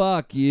 bro. Oh,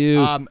 fuck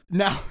you.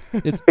 Now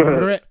It's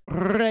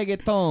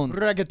reggaeton.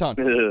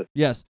 Reggaeton.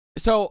 Yes.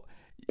 So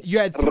you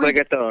had 3.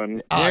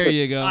 Reggaeton. There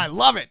you go. I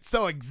love it.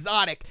 So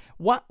exotic.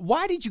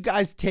 Why did you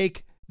guys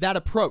take that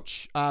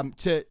approach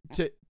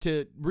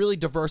to really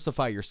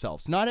diversify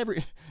yourselves? Not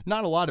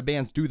a lot of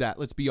bands do that.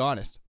 Let's be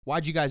honest.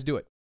 Why'd you guys do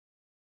it?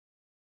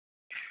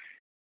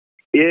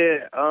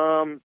 Yeah,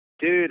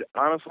 dude.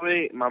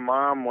 Honestly, my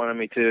mom wanted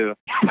me to.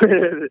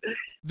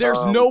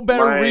 There's no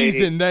better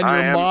reason than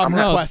your mom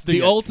requesting the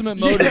it. ultimate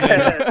motivator.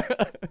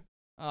 Yeah.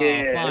 Oh,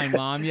 Yeah. fine,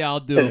 Mom. Yeah, I'll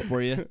do it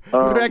for you.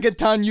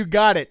 Reggaeton, you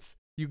got it.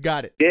 You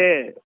got it.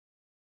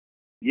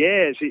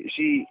 Yeah.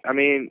 She. I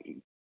mean,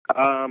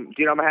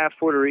 dude, I'm half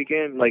Puerto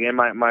Rican. Like, and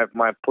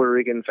my Puerto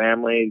Rican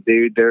family,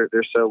 dude, they're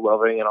so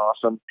loving and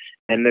awesome.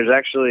 And there's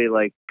actually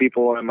like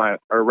people in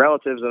or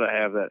relatives that I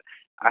have that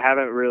I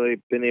haven't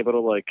really been able to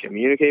like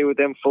communicate with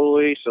them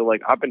fully. So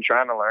like I've been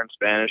trying to learn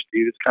Spanish,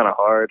 dude. It's kind of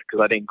hard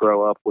because I didn't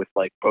grow up with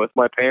like both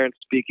my parents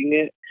speaking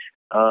it.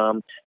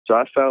 So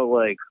I felt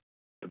like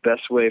the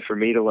best way for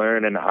me to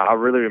learn, and I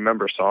really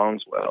remember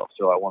songs well.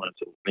 So I wanted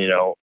to, you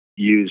know,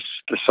 use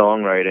the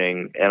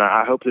songwriting, and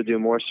I hope to do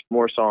more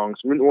songs,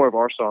 more of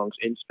our songs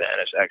in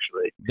Spanish.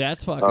 Actually,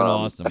 that's fucking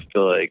awesome. I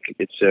feel like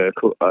it's a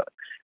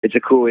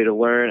cool way to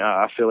learn.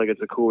 I feel like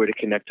it's a cool way to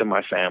connect to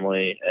my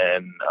family,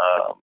 and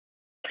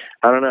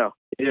I don't know.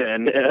 Yeah,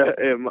 and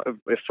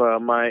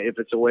if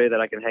it's a way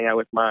that I can hang out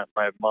with my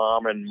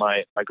mom and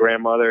my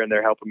grandmother, and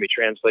they're helping me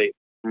translate,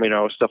 you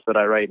know, stuff that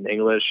I write in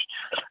English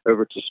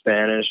over to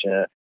Spanish.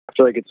 I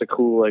feel like it's a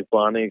cool like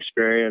bonding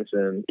experience,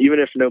 and even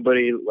if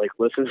nobody like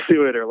listens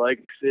to it or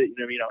likes it,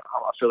 you know,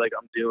 I feel like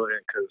I'm doing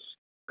it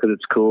because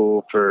it's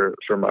cool for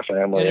my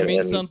family, and it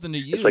means something to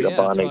you. It's like a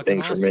bonding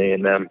thing for me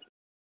and them.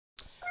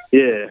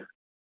 Yeah.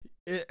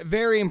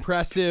 Very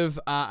impressive.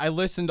 I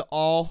listened to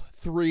all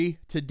 3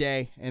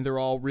 today, and they're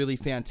all really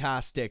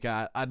fantastic.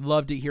 I'd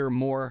love to hear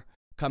more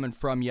coming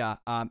from you.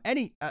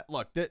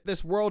 Look,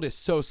 this world is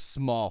so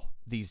small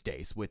these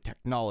days with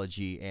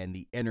technology and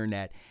the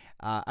internet.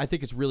 I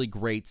think it's really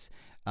great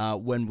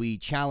when we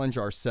challenge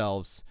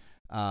ourselves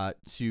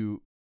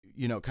to,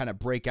 kind of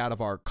break out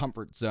of our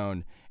comfort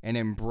zone and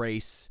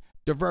embrace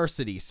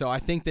diversity. So I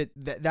think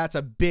that's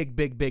a big,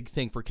 big, big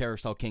thing for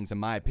Carousel Kings, in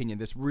my opinion.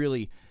 This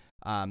really,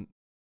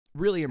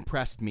 really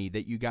impressed me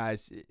that you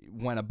guys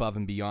went above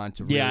and beyond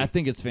to really. Yeah, I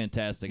think it's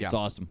fantastic. Yeah. It's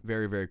awesome.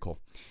 Very, very cool.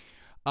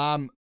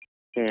 Yeah.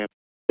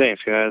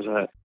 Thanks, guys.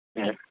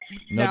 Yeah.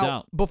 No now,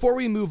 doubt. before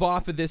we move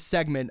off of this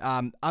segment,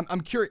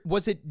 I'm curious.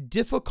 Was it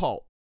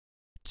difficult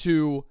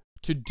to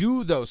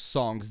do those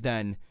songs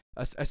then,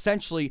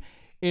 essentially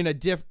in a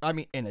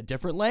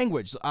different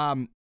language?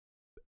 I'm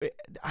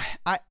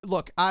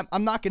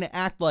not going to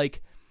act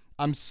like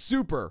I'm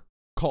super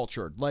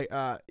cultured. Like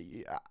I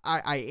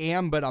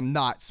am, but I'm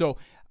not. So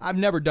I've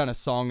never done a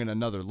song in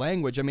another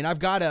language. I mean, I've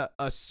got to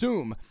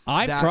assume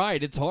I've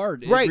tried. It's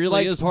hard. It right,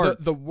 really is hard.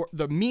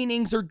 The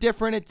meanings are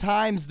different at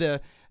times. The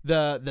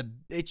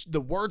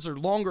words are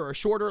longer or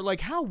shorter.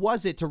 Like, how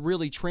was it to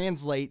really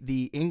translate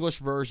the English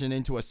version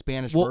into a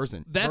Spanish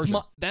version?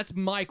 That's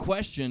my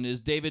question.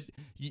 Is David?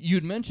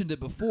 You'd mentioned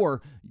it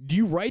before. Do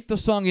you write the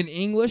song in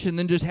English and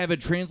then just have it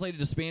translated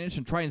to Spanish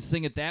and try and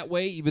sing it that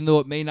way, even though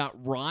it may not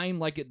rhyme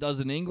like it does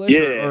in English?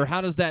 Yeah. Or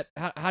how does that?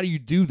 How do you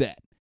do that?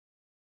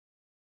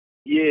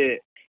 Yeah.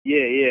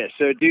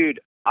 So, dude,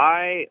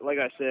 like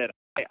I said,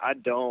 I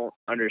don't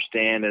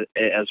understand it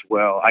as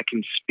well. I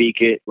can speak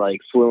it like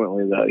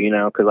fluently though,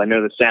 because I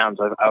know the sounds.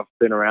 I've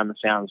been around the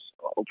sounds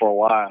for a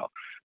while.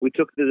 We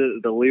took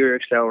the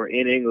lyrics that were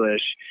in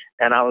English,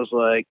 and I was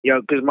like,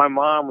 because my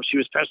mom, she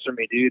was pestering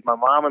me, dude. My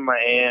mom and my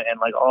aunt and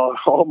like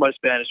all my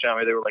Spanish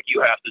family, they were like,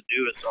 you have to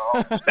do a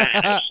song in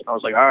Spanish. I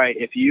was like, all right,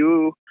 if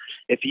you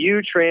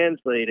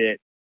translate it,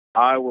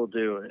 I will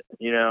do it,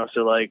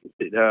 So like,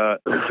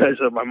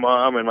 so my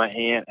mom and my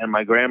aunt and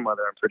my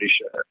grandmother, I'm pretty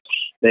sure,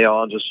 they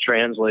all just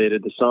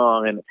translated the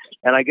song,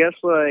 and I guess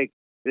like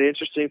the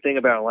interesting thing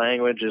about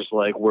language is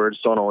like words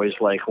don't always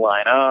like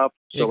line up.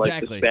 So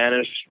Exactly. like the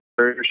Spanish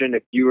version,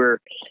 if you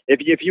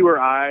or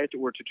I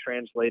were to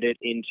translate it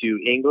into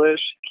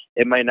English,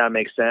 it might not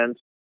make sense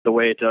the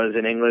way it does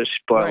in English,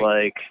 but Right.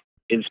 like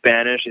in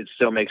Spanish, it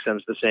still makes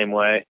sense the same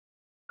way.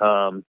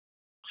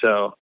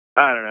 So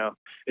I don't know.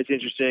 It's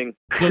interesting.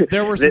 So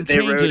there were some They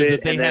wrote changes it,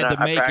 that they and then had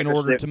to I make in practiced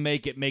order it. to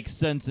make it make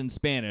sense in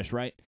Spanish,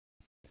 right?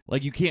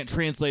 Like you can't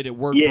translate it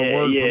word Yeah, for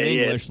word yeah, from yeah.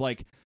 English.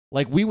 Like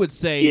we would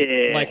say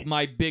Yeah. like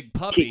my big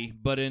puppy,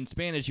 but in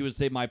Spanish you would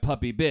say my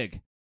puppy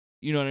big.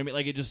 You know what I mean?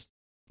 Like it just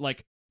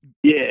like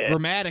Yeah.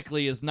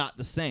 grammatically is not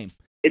the same.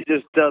 It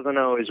just doesn't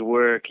always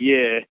work,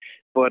 yeah.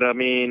 But I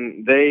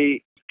mean,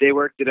 they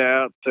worked it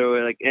out. So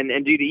like, and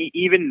dude,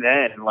 even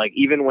then, like,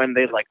 even when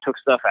they like took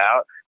stuff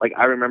out, like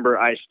I remember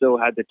I still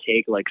had to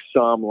take like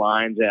some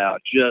lines out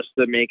just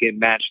to make it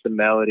match the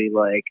melody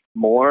like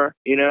more,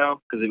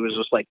 because it was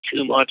just like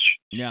too much,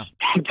 Yeah.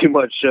 too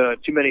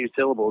many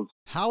syllables.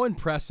 How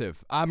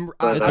impressive. I It's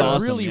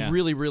awesome, really, yeah.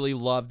 really, really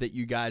love that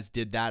you guys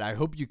did that. I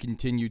hope you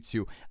continue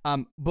to.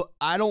 But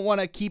I don't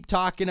want to keep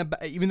talking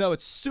about, even though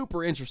it's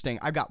super interesting.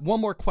 I've got one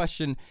more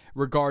question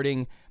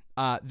regarding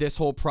this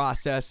whole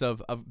process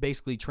of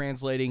basically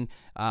translating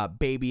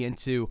Baby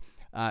into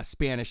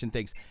Spanish and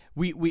things.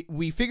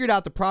 We figured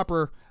out the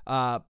proper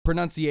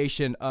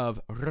pronunciation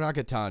of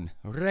reggaeton.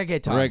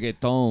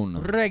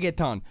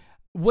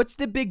 What's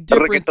the big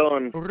difference?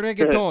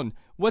 Reggaeton.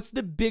 What's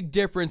the big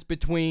difference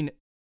between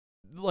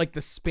like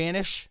the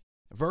Spanish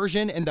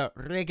version and the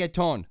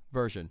reggaeton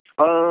version?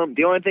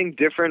 The only thing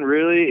different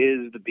really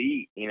is the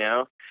beat,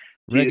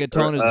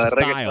 Reggaeton is the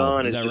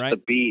style. Reggaeton Is that just right? the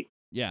beat.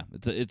 Yeah,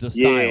 it's a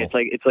style. Yeah,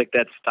 it's like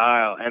that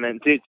style, and then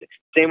dude,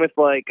 same with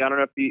like I don't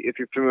know if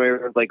you're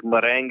familiar with like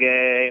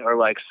merengue or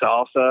like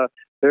salsa.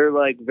 They're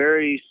like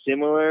very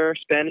similar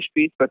Spanish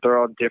beats, but they're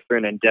all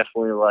different and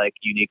definitely like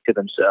unique to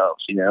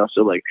themselves.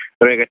 So like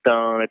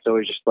reggaeton, it's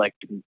always just like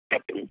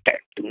kind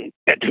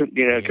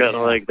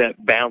of like that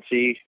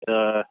bouncy.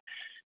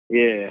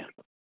 Yeah,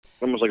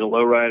 almost like a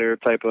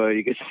lowrider type of.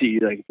 You can see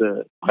like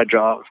the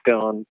hydraulics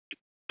going.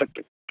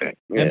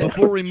 And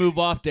before we move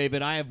off,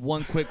 David, I have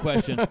one quick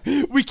question.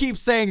 We keep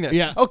saying this.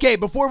 Yeah. Okay,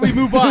 before we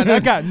move on, I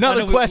got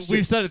another I know question.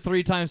 We've said it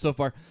 3 times so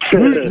far.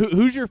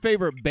 Who's your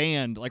favorite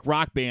band, like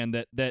rock band,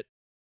 that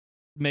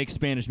makes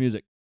Spanish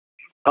music?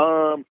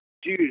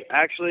 Dude,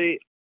 actually,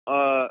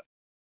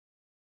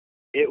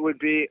 it would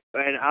be,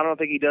 and I don't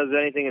think he does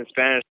anything in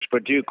Spanish,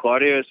 but dude,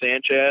 Claudio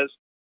Sanchez,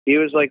 he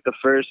was like the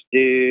first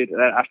dude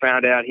that I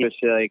found out he was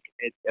like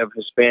of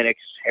Hispanic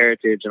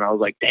heritage, and I was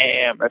like,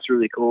 damn, that's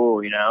really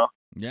cool,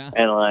 Yeah.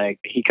 And like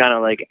he kind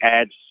of like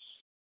adds.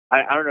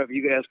 I don't know if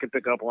you guys could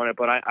pick up on it,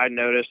 but I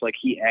noticed like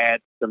he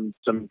adds some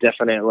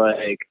definite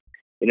like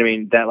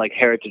that like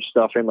heritage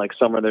stuff in like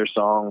some of their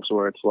songs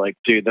where it's like,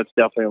 dude, that's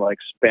definitely like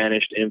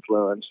Spanish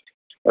influence,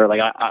 or like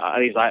at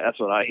least that's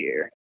what I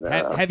hear.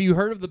 Have you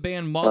heard of the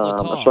band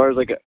Molotov? As far as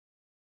like,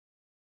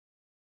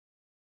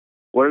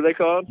 what are they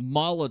called?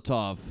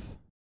 Molotov.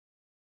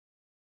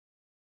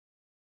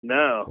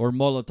 No. Or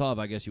Molotov,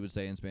 I guess you would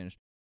say in Spanish.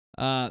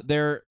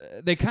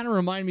 They kind of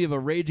remind me of a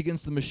Rage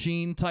Against the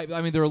Machine type.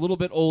 I mean, they're a little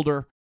bit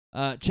older.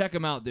 check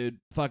them out, dude.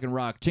 Fucking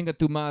rock. Chinga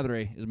tu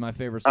madre is my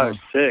favorite Oh, song.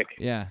 sick.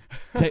 Yeah.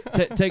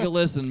 Take a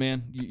listen,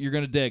 man. You're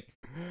going to dig.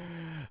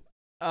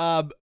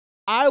 I'll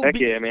Heck be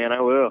yeah, man, I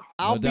will.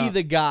 I'll No be doubt.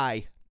 the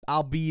guy.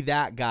 I'll be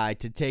that guy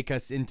to take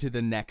us into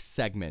the next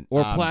segment.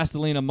 Or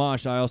Plastilina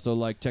Mosh, I also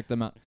like. Check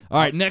them out. All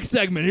right, next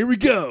segment. Here we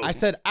go. I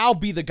said I'll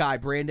be the guy,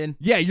 Brandon.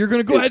 Yeah, you're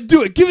going to go ahead and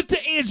do it. Give it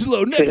to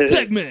Angelo. Next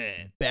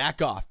segment.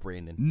 Back off,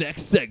 Brandon.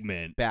 Next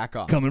segment. Back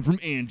off. Coming from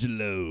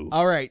Angelo.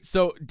 All right,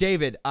 so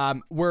David,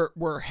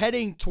 we're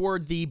heading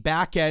toward the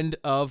back end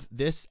of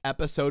this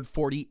episode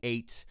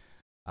 48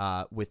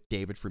 with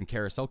David from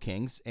Carousel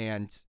Kings,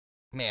 and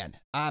man,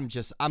 I'm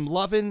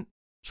loving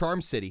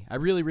Charm City. I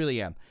really,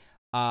 really am.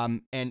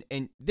 And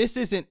this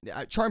isn't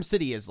Charm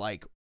City is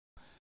like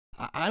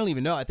I don't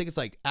even know. I think it's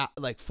like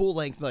full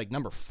length, like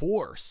number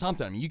 4 or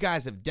something. I mean, you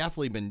guys have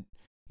definitely been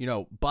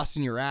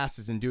busting your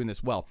asses and doing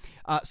this well.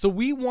 So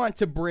we want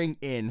to bring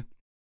in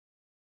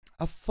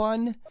a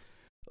fun,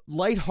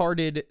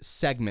 lighthearted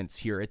segments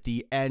here at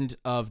the end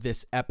of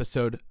this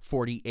episode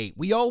 48.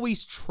 We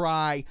always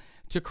try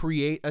to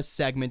create a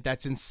segment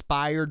that's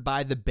inspired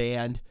by the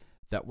band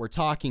that we're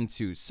talking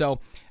to. So,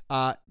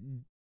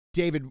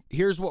 David,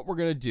 here's what we're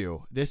going to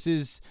do. This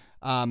is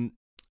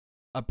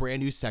a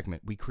brand new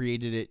segment. We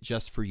created it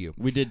just for you.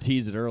 We did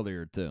tease it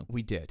earlier, too.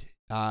 We did.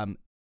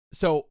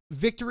 So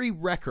Victory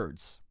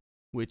Records,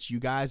 which you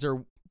guys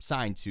are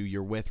signed to,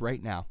 you're with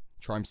right now,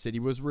 Charm City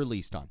was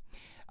released on.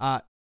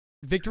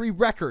 Victory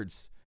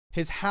Records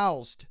has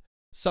housed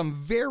some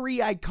very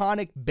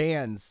iconic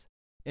bands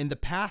in the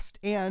past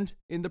and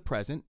in the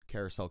present,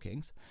 Carousel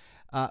Kings.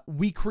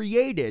 We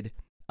created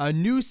a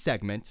new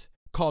segment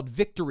called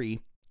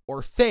Victory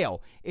or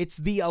Fail. It's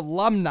the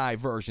alumni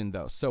version,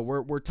 though. So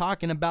we're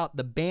talking about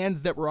the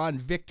bands that were on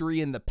Victory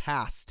in the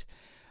past.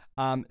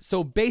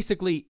 So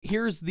basically,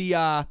 here's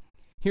the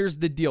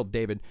deal,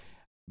 David.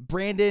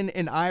 Brandon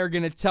and I are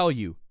going to tell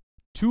you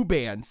 2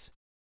 bands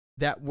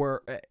that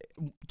were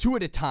 2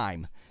 at a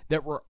time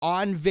that were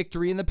on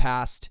Victory in the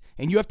past,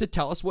 and you have to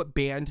tell us what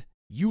band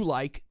you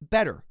like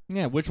better.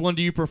 Yeah, which one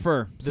do you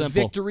prefer? The Simple.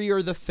 Victory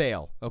or the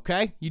Fail,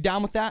 okay? You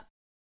down with that?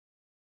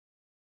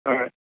 All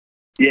right.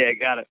 Yeah,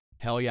 got it.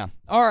 Hell yeah.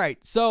 All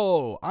right,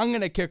 so I'm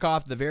going to kick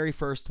off the very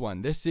first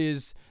one. This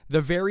is the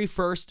very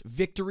first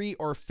Victory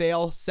or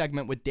Fail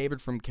segment with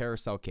David from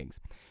Carousel Kings.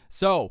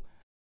 So,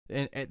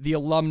 the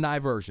alumni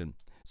version.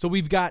 So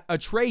we've got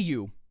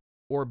Atreyu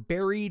or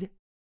Buried.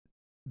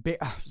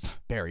 Let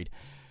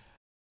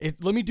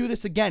me do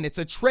this again. It's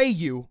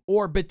Atreyu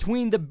or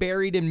Between the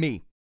Buried and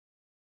Me.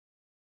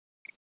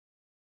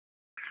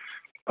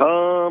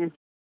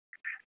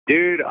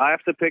 Dude, I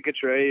have to pick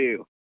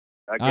Atreyu.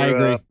 I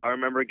agree. I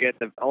remember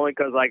getting only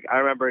because I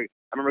remember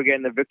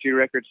getting the Victory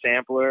Record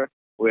sampler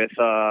with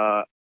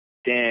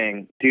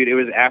dang, dude, it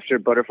was after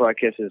Butterfly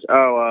Kisses.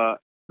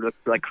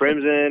 Like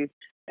Crimson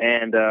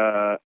and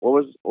what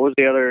was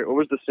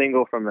the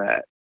single from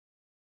that?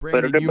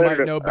 Brandon, you might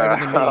know better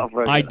than me.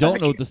 I don't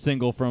know what the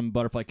single from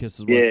Butterfly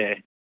Kisses was. Yeah.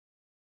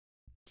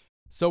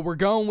 So we're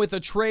going with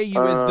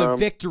Atreyu as the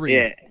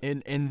Victory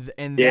in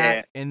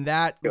that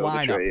Go with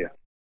lineup. Atreyu.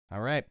 All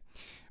right.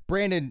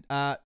 Brandon,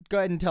 go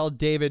ahead and tell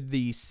David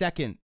the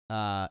second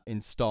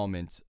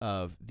installment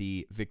of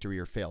the Victory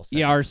or Fail segment.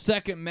 Yeah, our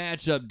second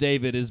matchup,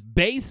 David, is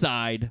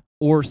Bayside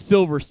or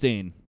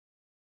Silverstein.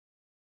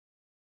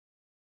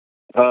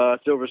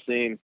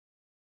 Silverstein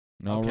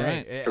All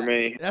Okay, right. for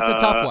me. That's a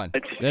tough one.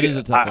 That is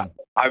a tough one.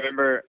 I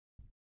remember,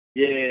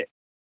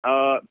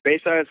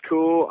 Bayside's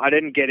cool. I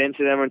didn't get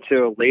into them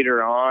until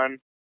later on.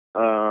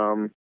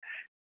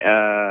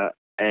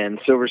 And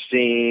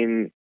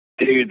Silverstein,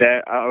 dude,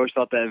 I always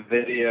thought that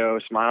video,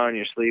 Smile in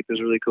Your Sleep,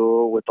 is really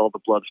cool with all the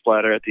blood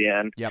splatter at the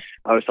end. Yep.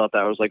 I always thought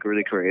that was like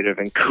really creative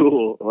and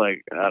cool.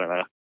 Like, I don't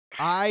know.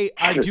 I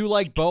do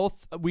like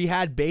both. We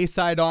had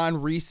Bayside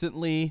on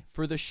recently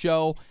for the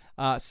show,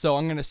 so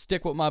I'm going to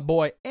stick with my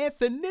boy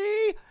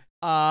Anthony,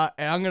 and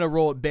I'm going to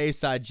roll with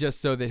Bayside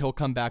just so that he'll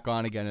come back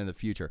on again in the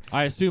future.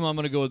 I assume I'm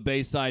going to go with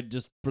Bayside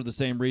just for the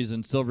same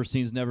reason.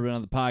 Silverstein's never been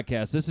on the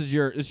podcast. This is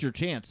your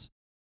chance.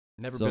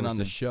 Never been on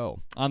the Silverstein.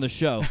 show. On the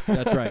show.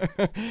 That's right.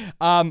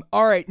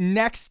 All right,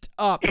 next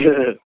up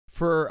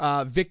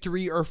for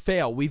Victory or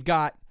Fail, we've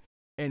got,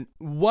 and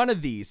both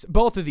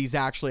of these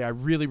actually I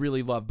really,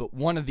 really love, but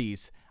one of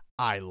these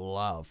I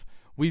love.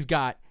 We've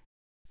got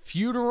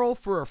Funeral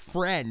for a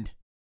Friend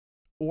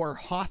or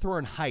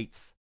Hawthorne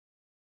Heights.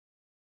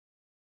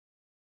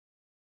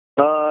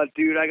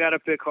 Dude, I gotta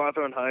pick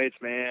Hawthorne Heights,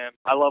 man.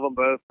 I love them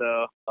both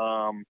though.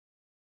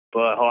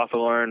 But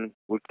Hawthorne,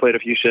 we've played a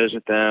few shows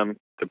with them.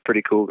 They're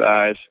pretty cool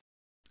guys.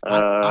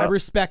 I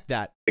respect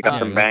that. They got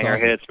some banger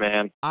awesome. hits,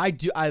 man. I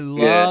do. I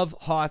love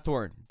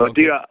Hawthorne. But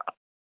dude,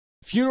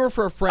 Funeral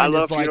for a I Friend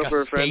love is like Funeral a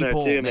for a Friend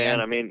staple, there too,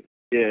 man. I mean,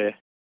 yeah.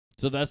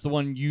 So that's the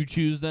one you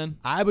choose then?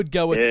 I would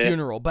go with Yeah.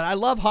 Funeral, but I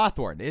love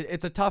Hawthorne.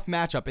 It's a tough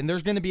matchup, and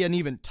there's going to be an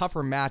even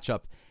tougher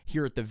matchup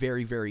here at the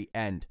very, very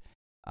end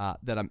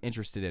that I'm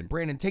interested in.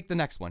 Brandon, take the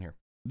next one here.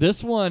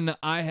 This one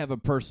I have a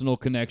personal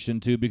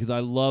connection to because I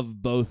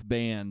love both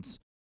bands.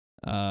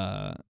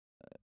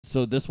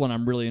 So this one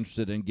I'm really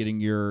interested in getting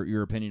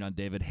your opinion on,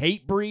 David.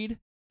 Hatebreed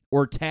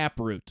or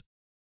Taproot?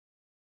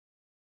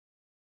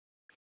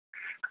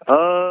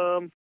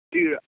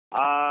 Dude,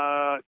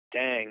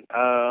 dang.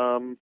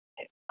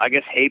 I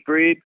guess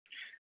Hatebreed.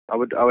 I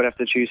would have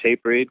to choose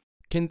Hatebreed.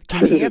 Can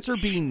the answer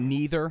be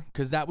neither?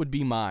 Because that would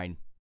be mine.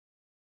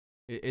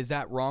 Is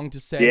that wrong to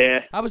say? Yeah.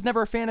 I was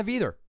never a fan of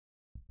either.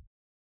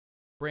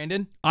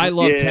 Brandon? I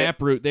love Yeah,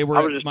 Taproot. They I were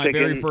was at just my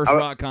very thinking- first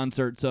rock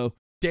concert. So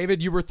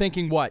David, you were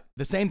thinking what?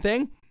 The same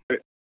thing?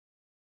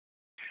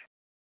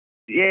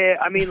 Yeah,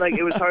 I mean, like,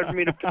 it was hard for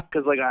me to,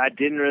 because, like, I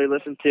didn't really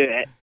listen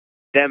to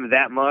them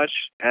that much,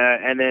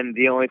 and then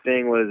the only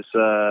thing was,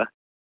 I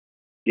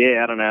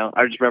don't know.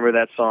 I just remember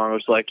that song. It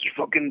was like,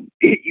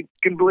 you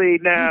can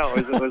bleed now.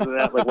 Was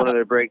that, like, one of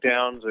their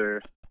breakdowns,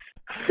 or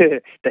the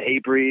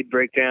Hatebreed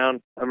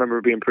breakdown? I remember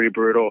it being pretty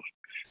brutal.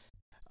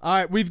 All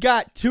right, we've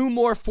got two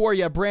more for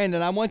you,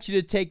 Brandon. I want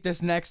you to take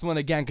this next one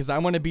again because I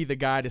want to be the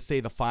guy to say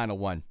the final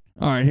one.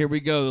 all right, here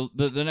we go.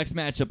 The next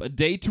matchup: A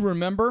Day to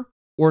Remember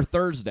or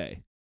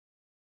Thursday?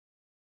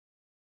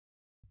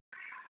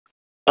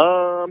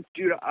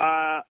 Dude,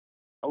 I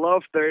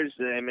love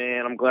Thursday,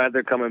 man. I'm glad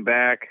they're coming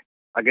back.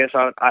 I guess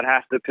I'd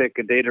have to pick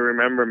A Day to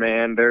Remember,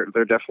 man. They're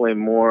definitely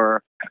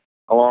more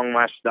along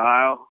my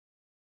style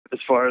as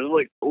far as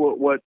like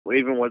what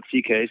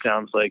CK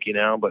sounds like, you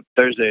know. But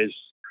Thursday's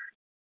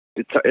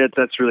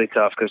that's really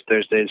tough because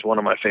Thursday is one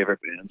of my favorite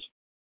bands.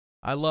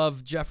 I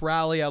love Jeff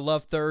Rowley. I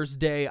love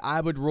Thursday. I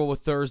would roll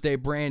with Thursday.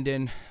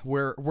 Brandon,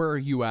 where are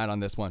you at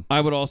on this one?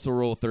 I would also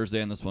roll with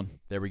Thursday on this one.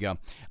 There we go.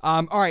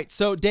 All right,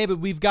 so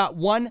David, we've got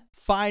one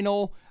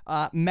final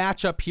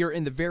matchup here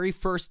in the very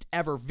first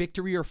ever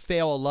Victory or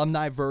Fail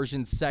alumni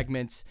version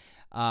segment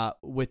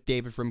with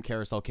David from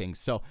Carousel Kings.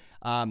 So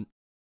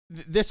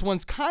this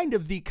one's kind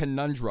of the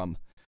conundrum,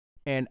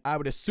 and I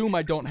would assume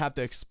I don't have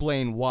to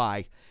explain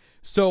why.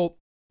 So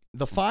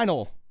the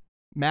final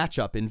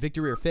matchup in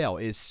Victory or Fail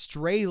is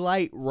Stray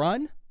Light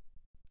Run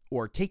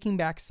or Taking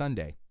Back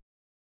Sunday.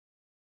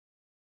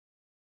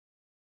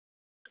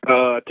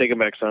 Taking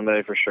Back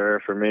Sunday for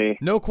sure for me.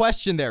 No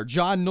question there.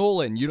 John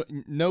Nolan,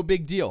 no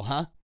big deal,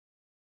 huh?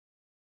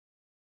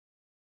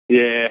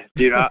 Yeah,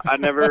 dude. I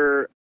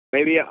never. I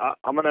have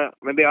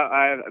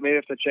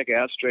to check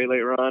out Stray Light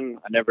Run.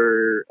 I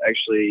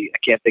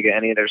can't think of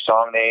any of their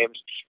song names.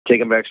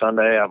 Taking Back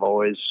Sunday, I've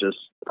always just,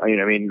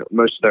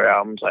 most of their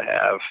albums I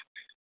have,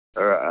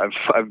 or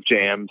I've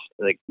jammed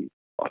like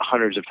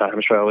hundreds of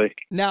times probably.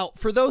 Now,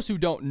 for those who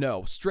don't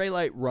know, Stray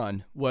Light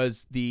Run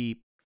was the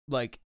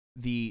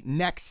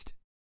next,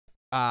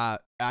 I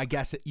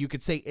guess you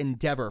could say,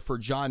 endeavor for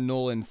John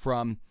Nolan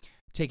from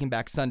Taking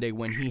Back Sunday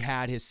when he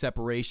had his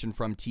separation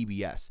from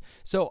TBS.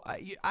 So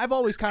I've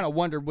always kind of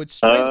wondered, would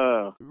Stray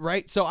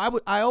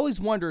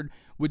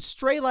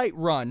Light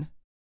Run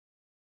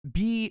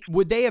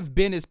would they have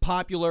been as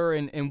popular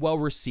and well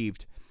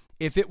received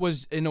if it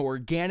was an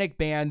organic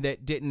band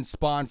that didn't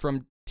spawn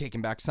from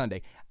Taking Back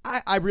Sunday?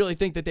 I really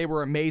think that they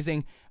were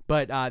amazing,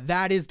 but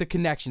that is the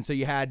connection. So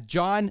you had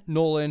John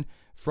Nolan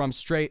from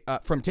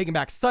Taking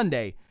Back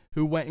Sunday,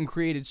 who went and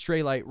created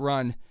Stray Light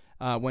Run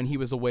when he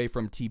was away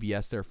from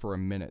TBS there for a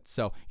minute.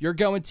 So you're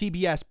going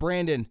TBS.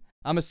 Brandon,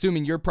 I'm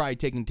assuming you're probably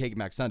taking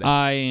Back Sunday.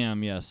 I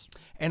am, yes.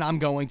 And I'm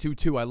going to,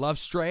 too. I love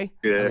Stray.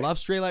 Yeah. I love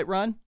Stray Light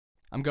Run.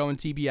 I'm going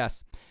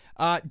TBS.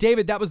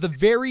 David, that was the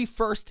very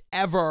first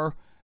ever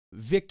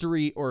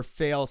Victory or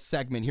Fail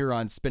segment here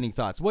on Spinning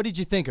Thoughts. What did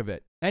you think of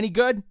it? Any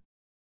good?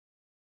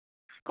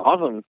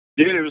 Awesome.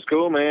 Dude, it was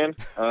cool, man.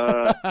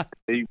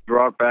 He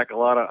brought back a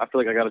lot of, I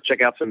feel like I got to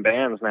check out some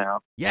bands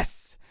now.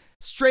 Yes.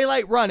 Stray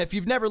Light Run. If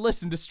you've never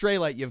listened to Stray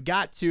Light, you've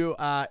got to.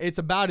 It's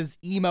about as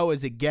emo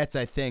as it gets,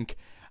 I think.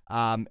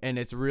 And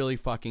it's really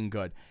fucking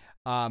good.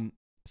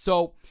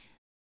 So,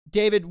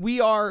 David, we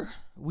are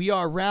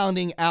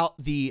rounding out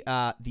the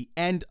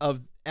end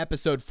of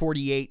episode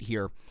 48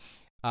 here.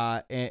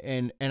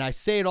 And I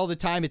say it all the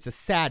time, it's a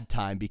sad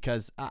time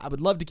because I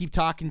would love to keep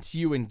talking to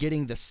you and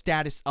getting the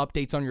status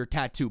updates on your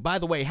tattoo. By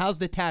the way, how's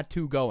the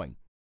tattoo going?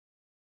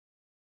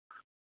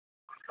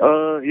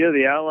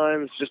 The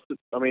outline's just,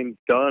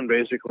 done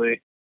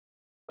basically.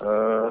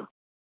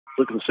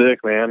 Looking sick,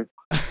 man.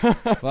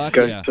 Fuck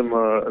Got yeah. some,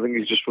 I think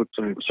he's just put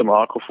some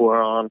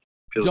Aquaphor on.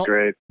 Feels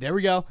great. There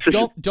we go.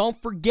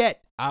 Don't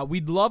forget,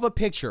 we'd love a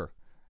picture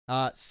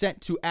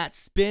sent to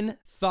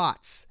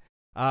 @SpinThoughts.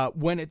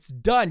 When it's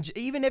done,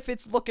 even if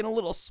it's looking a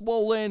little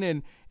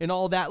swollen and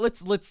all that,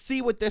 let's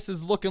see what this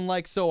is looking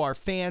like so our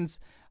fans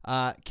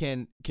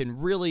can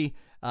really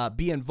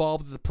be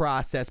involved with the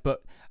process.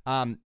 But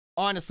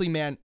honestly,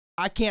 man,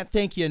 I can't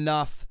thank you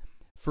enough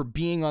for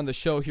being on the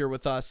show here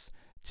with us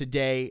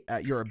today.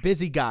 You're a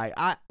busy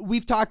guy.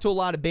 We've talked to a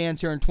lot of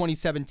bands here in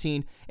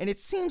 2017, and it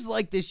seems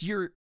like this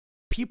year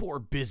people are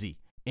busy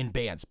in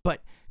bands,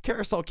 but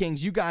Carousel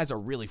Kings, you guys are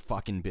really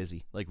fucking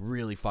busy, like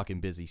really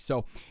fucking busy.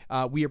 So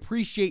we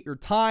appreciate your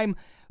time.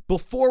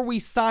 Before we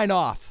sign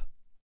off,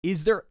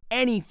 is there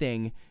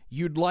anything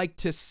you'd like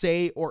to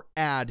say or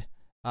add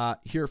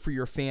here for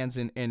your fans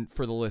and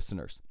for the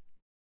listeners?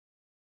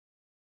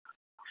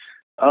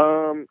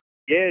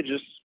 Yeah,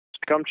 just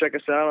come check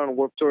us out on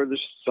Warped Tour this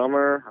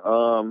summer.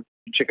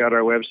 Check out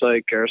our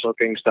website,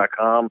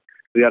 carouselkings.com.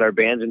 We got our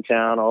bands in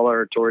town. All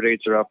our tour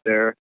dates are up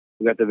there.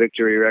 We got the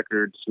Victory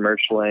Records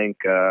merch link.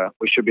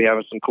 We should be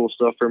having some cool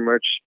stuff for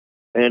merch.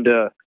 And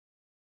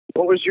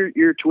what was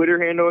your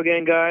Twitter handle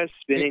again, guys?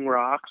 Spinning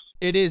Rocks?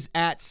 It is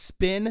at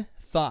Spin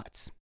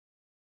Thoughts.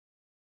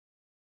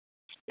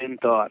 Spin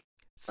Thought.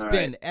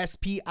 Spin, Right.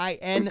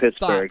 S-P-I-N, From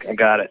Pittsburgh. Thoughts. I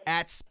got it.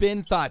 At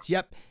Spin Thoughts.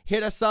 Yep.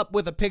 Hit us up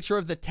with a picture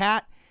of the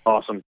tat,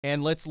 Awesome.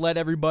 and let's let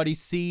everybody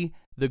see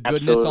the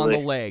goodness on the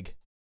Absolutely. leg.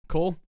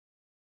 Cool?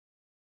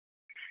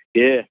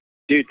 Yeah.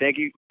 Dude, thank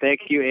you,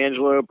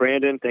 Angelo,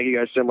 Brandon. Thank you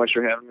guys so much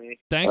for having me.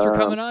 Thanks for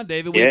coming on,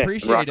 David. We Yeah,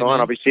 appreciate rock it, on. man.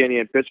 I'll be seeing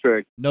you in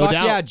Pittsburgh. No Fuck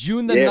doubt. yeah,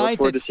 June the Yeah, look 9th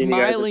forward at to seeing you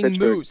guys in Smiling Pittsburgh.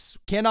 Moose.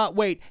 Cannot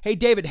wait. Hey,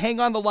 David, hang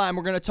on the line.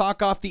 We're going to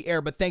talk off the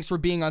air, but thanks for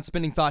being on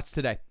Spinning Thoughts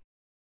today.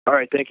 All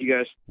right, thank you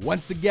guys.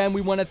 Once again,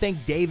 we want to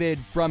thank David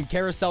from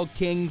Carousel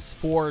Kings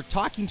for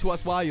talking to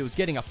us while he was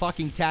getting a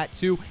fucking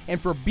tattoo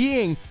and for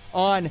being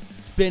on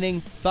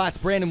Spinning Thoughts.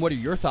 Brandon, what are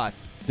your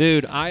thoughts?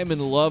 Dude, I am in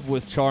love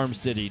with Charm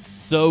City. It's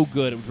so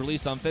good. It was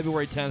released on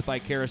February 10th by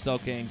Carousel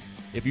Kings.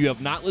 If you have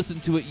not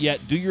listened to it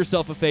yet, do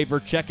yourself a favor.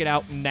 Check it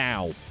out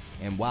now.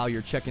 And while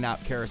you're checking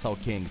out Carousel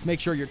Kings, make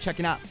sure you're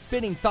checking out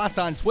Spinning Thoughts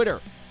on Twitter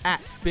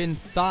at Spin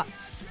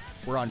Thoughts.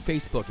 We're on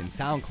Facebook and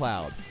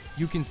SoundCloud.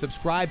 You can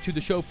subscribe to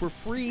the show for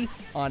free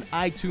on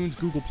iTunes,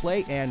 Google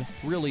Play, and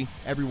really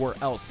everywhere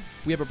else.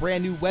 We have a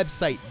brand new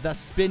website,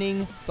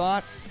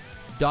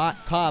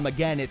 thespinningthoughts.com.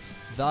 Again, it's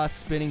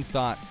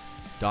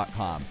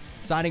thespinningthoughts.com.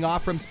 Signing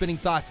off from Spinning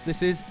Thoughts,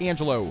 this is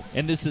Angelo.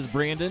 And this is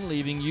Brandon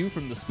leaving you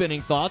from the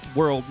Spinning Thoughts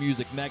World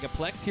Music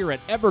Megaplex here at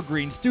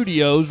Evergreen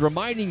Studios,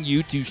 reminding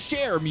you to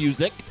share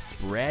music.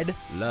 Spread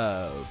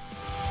love.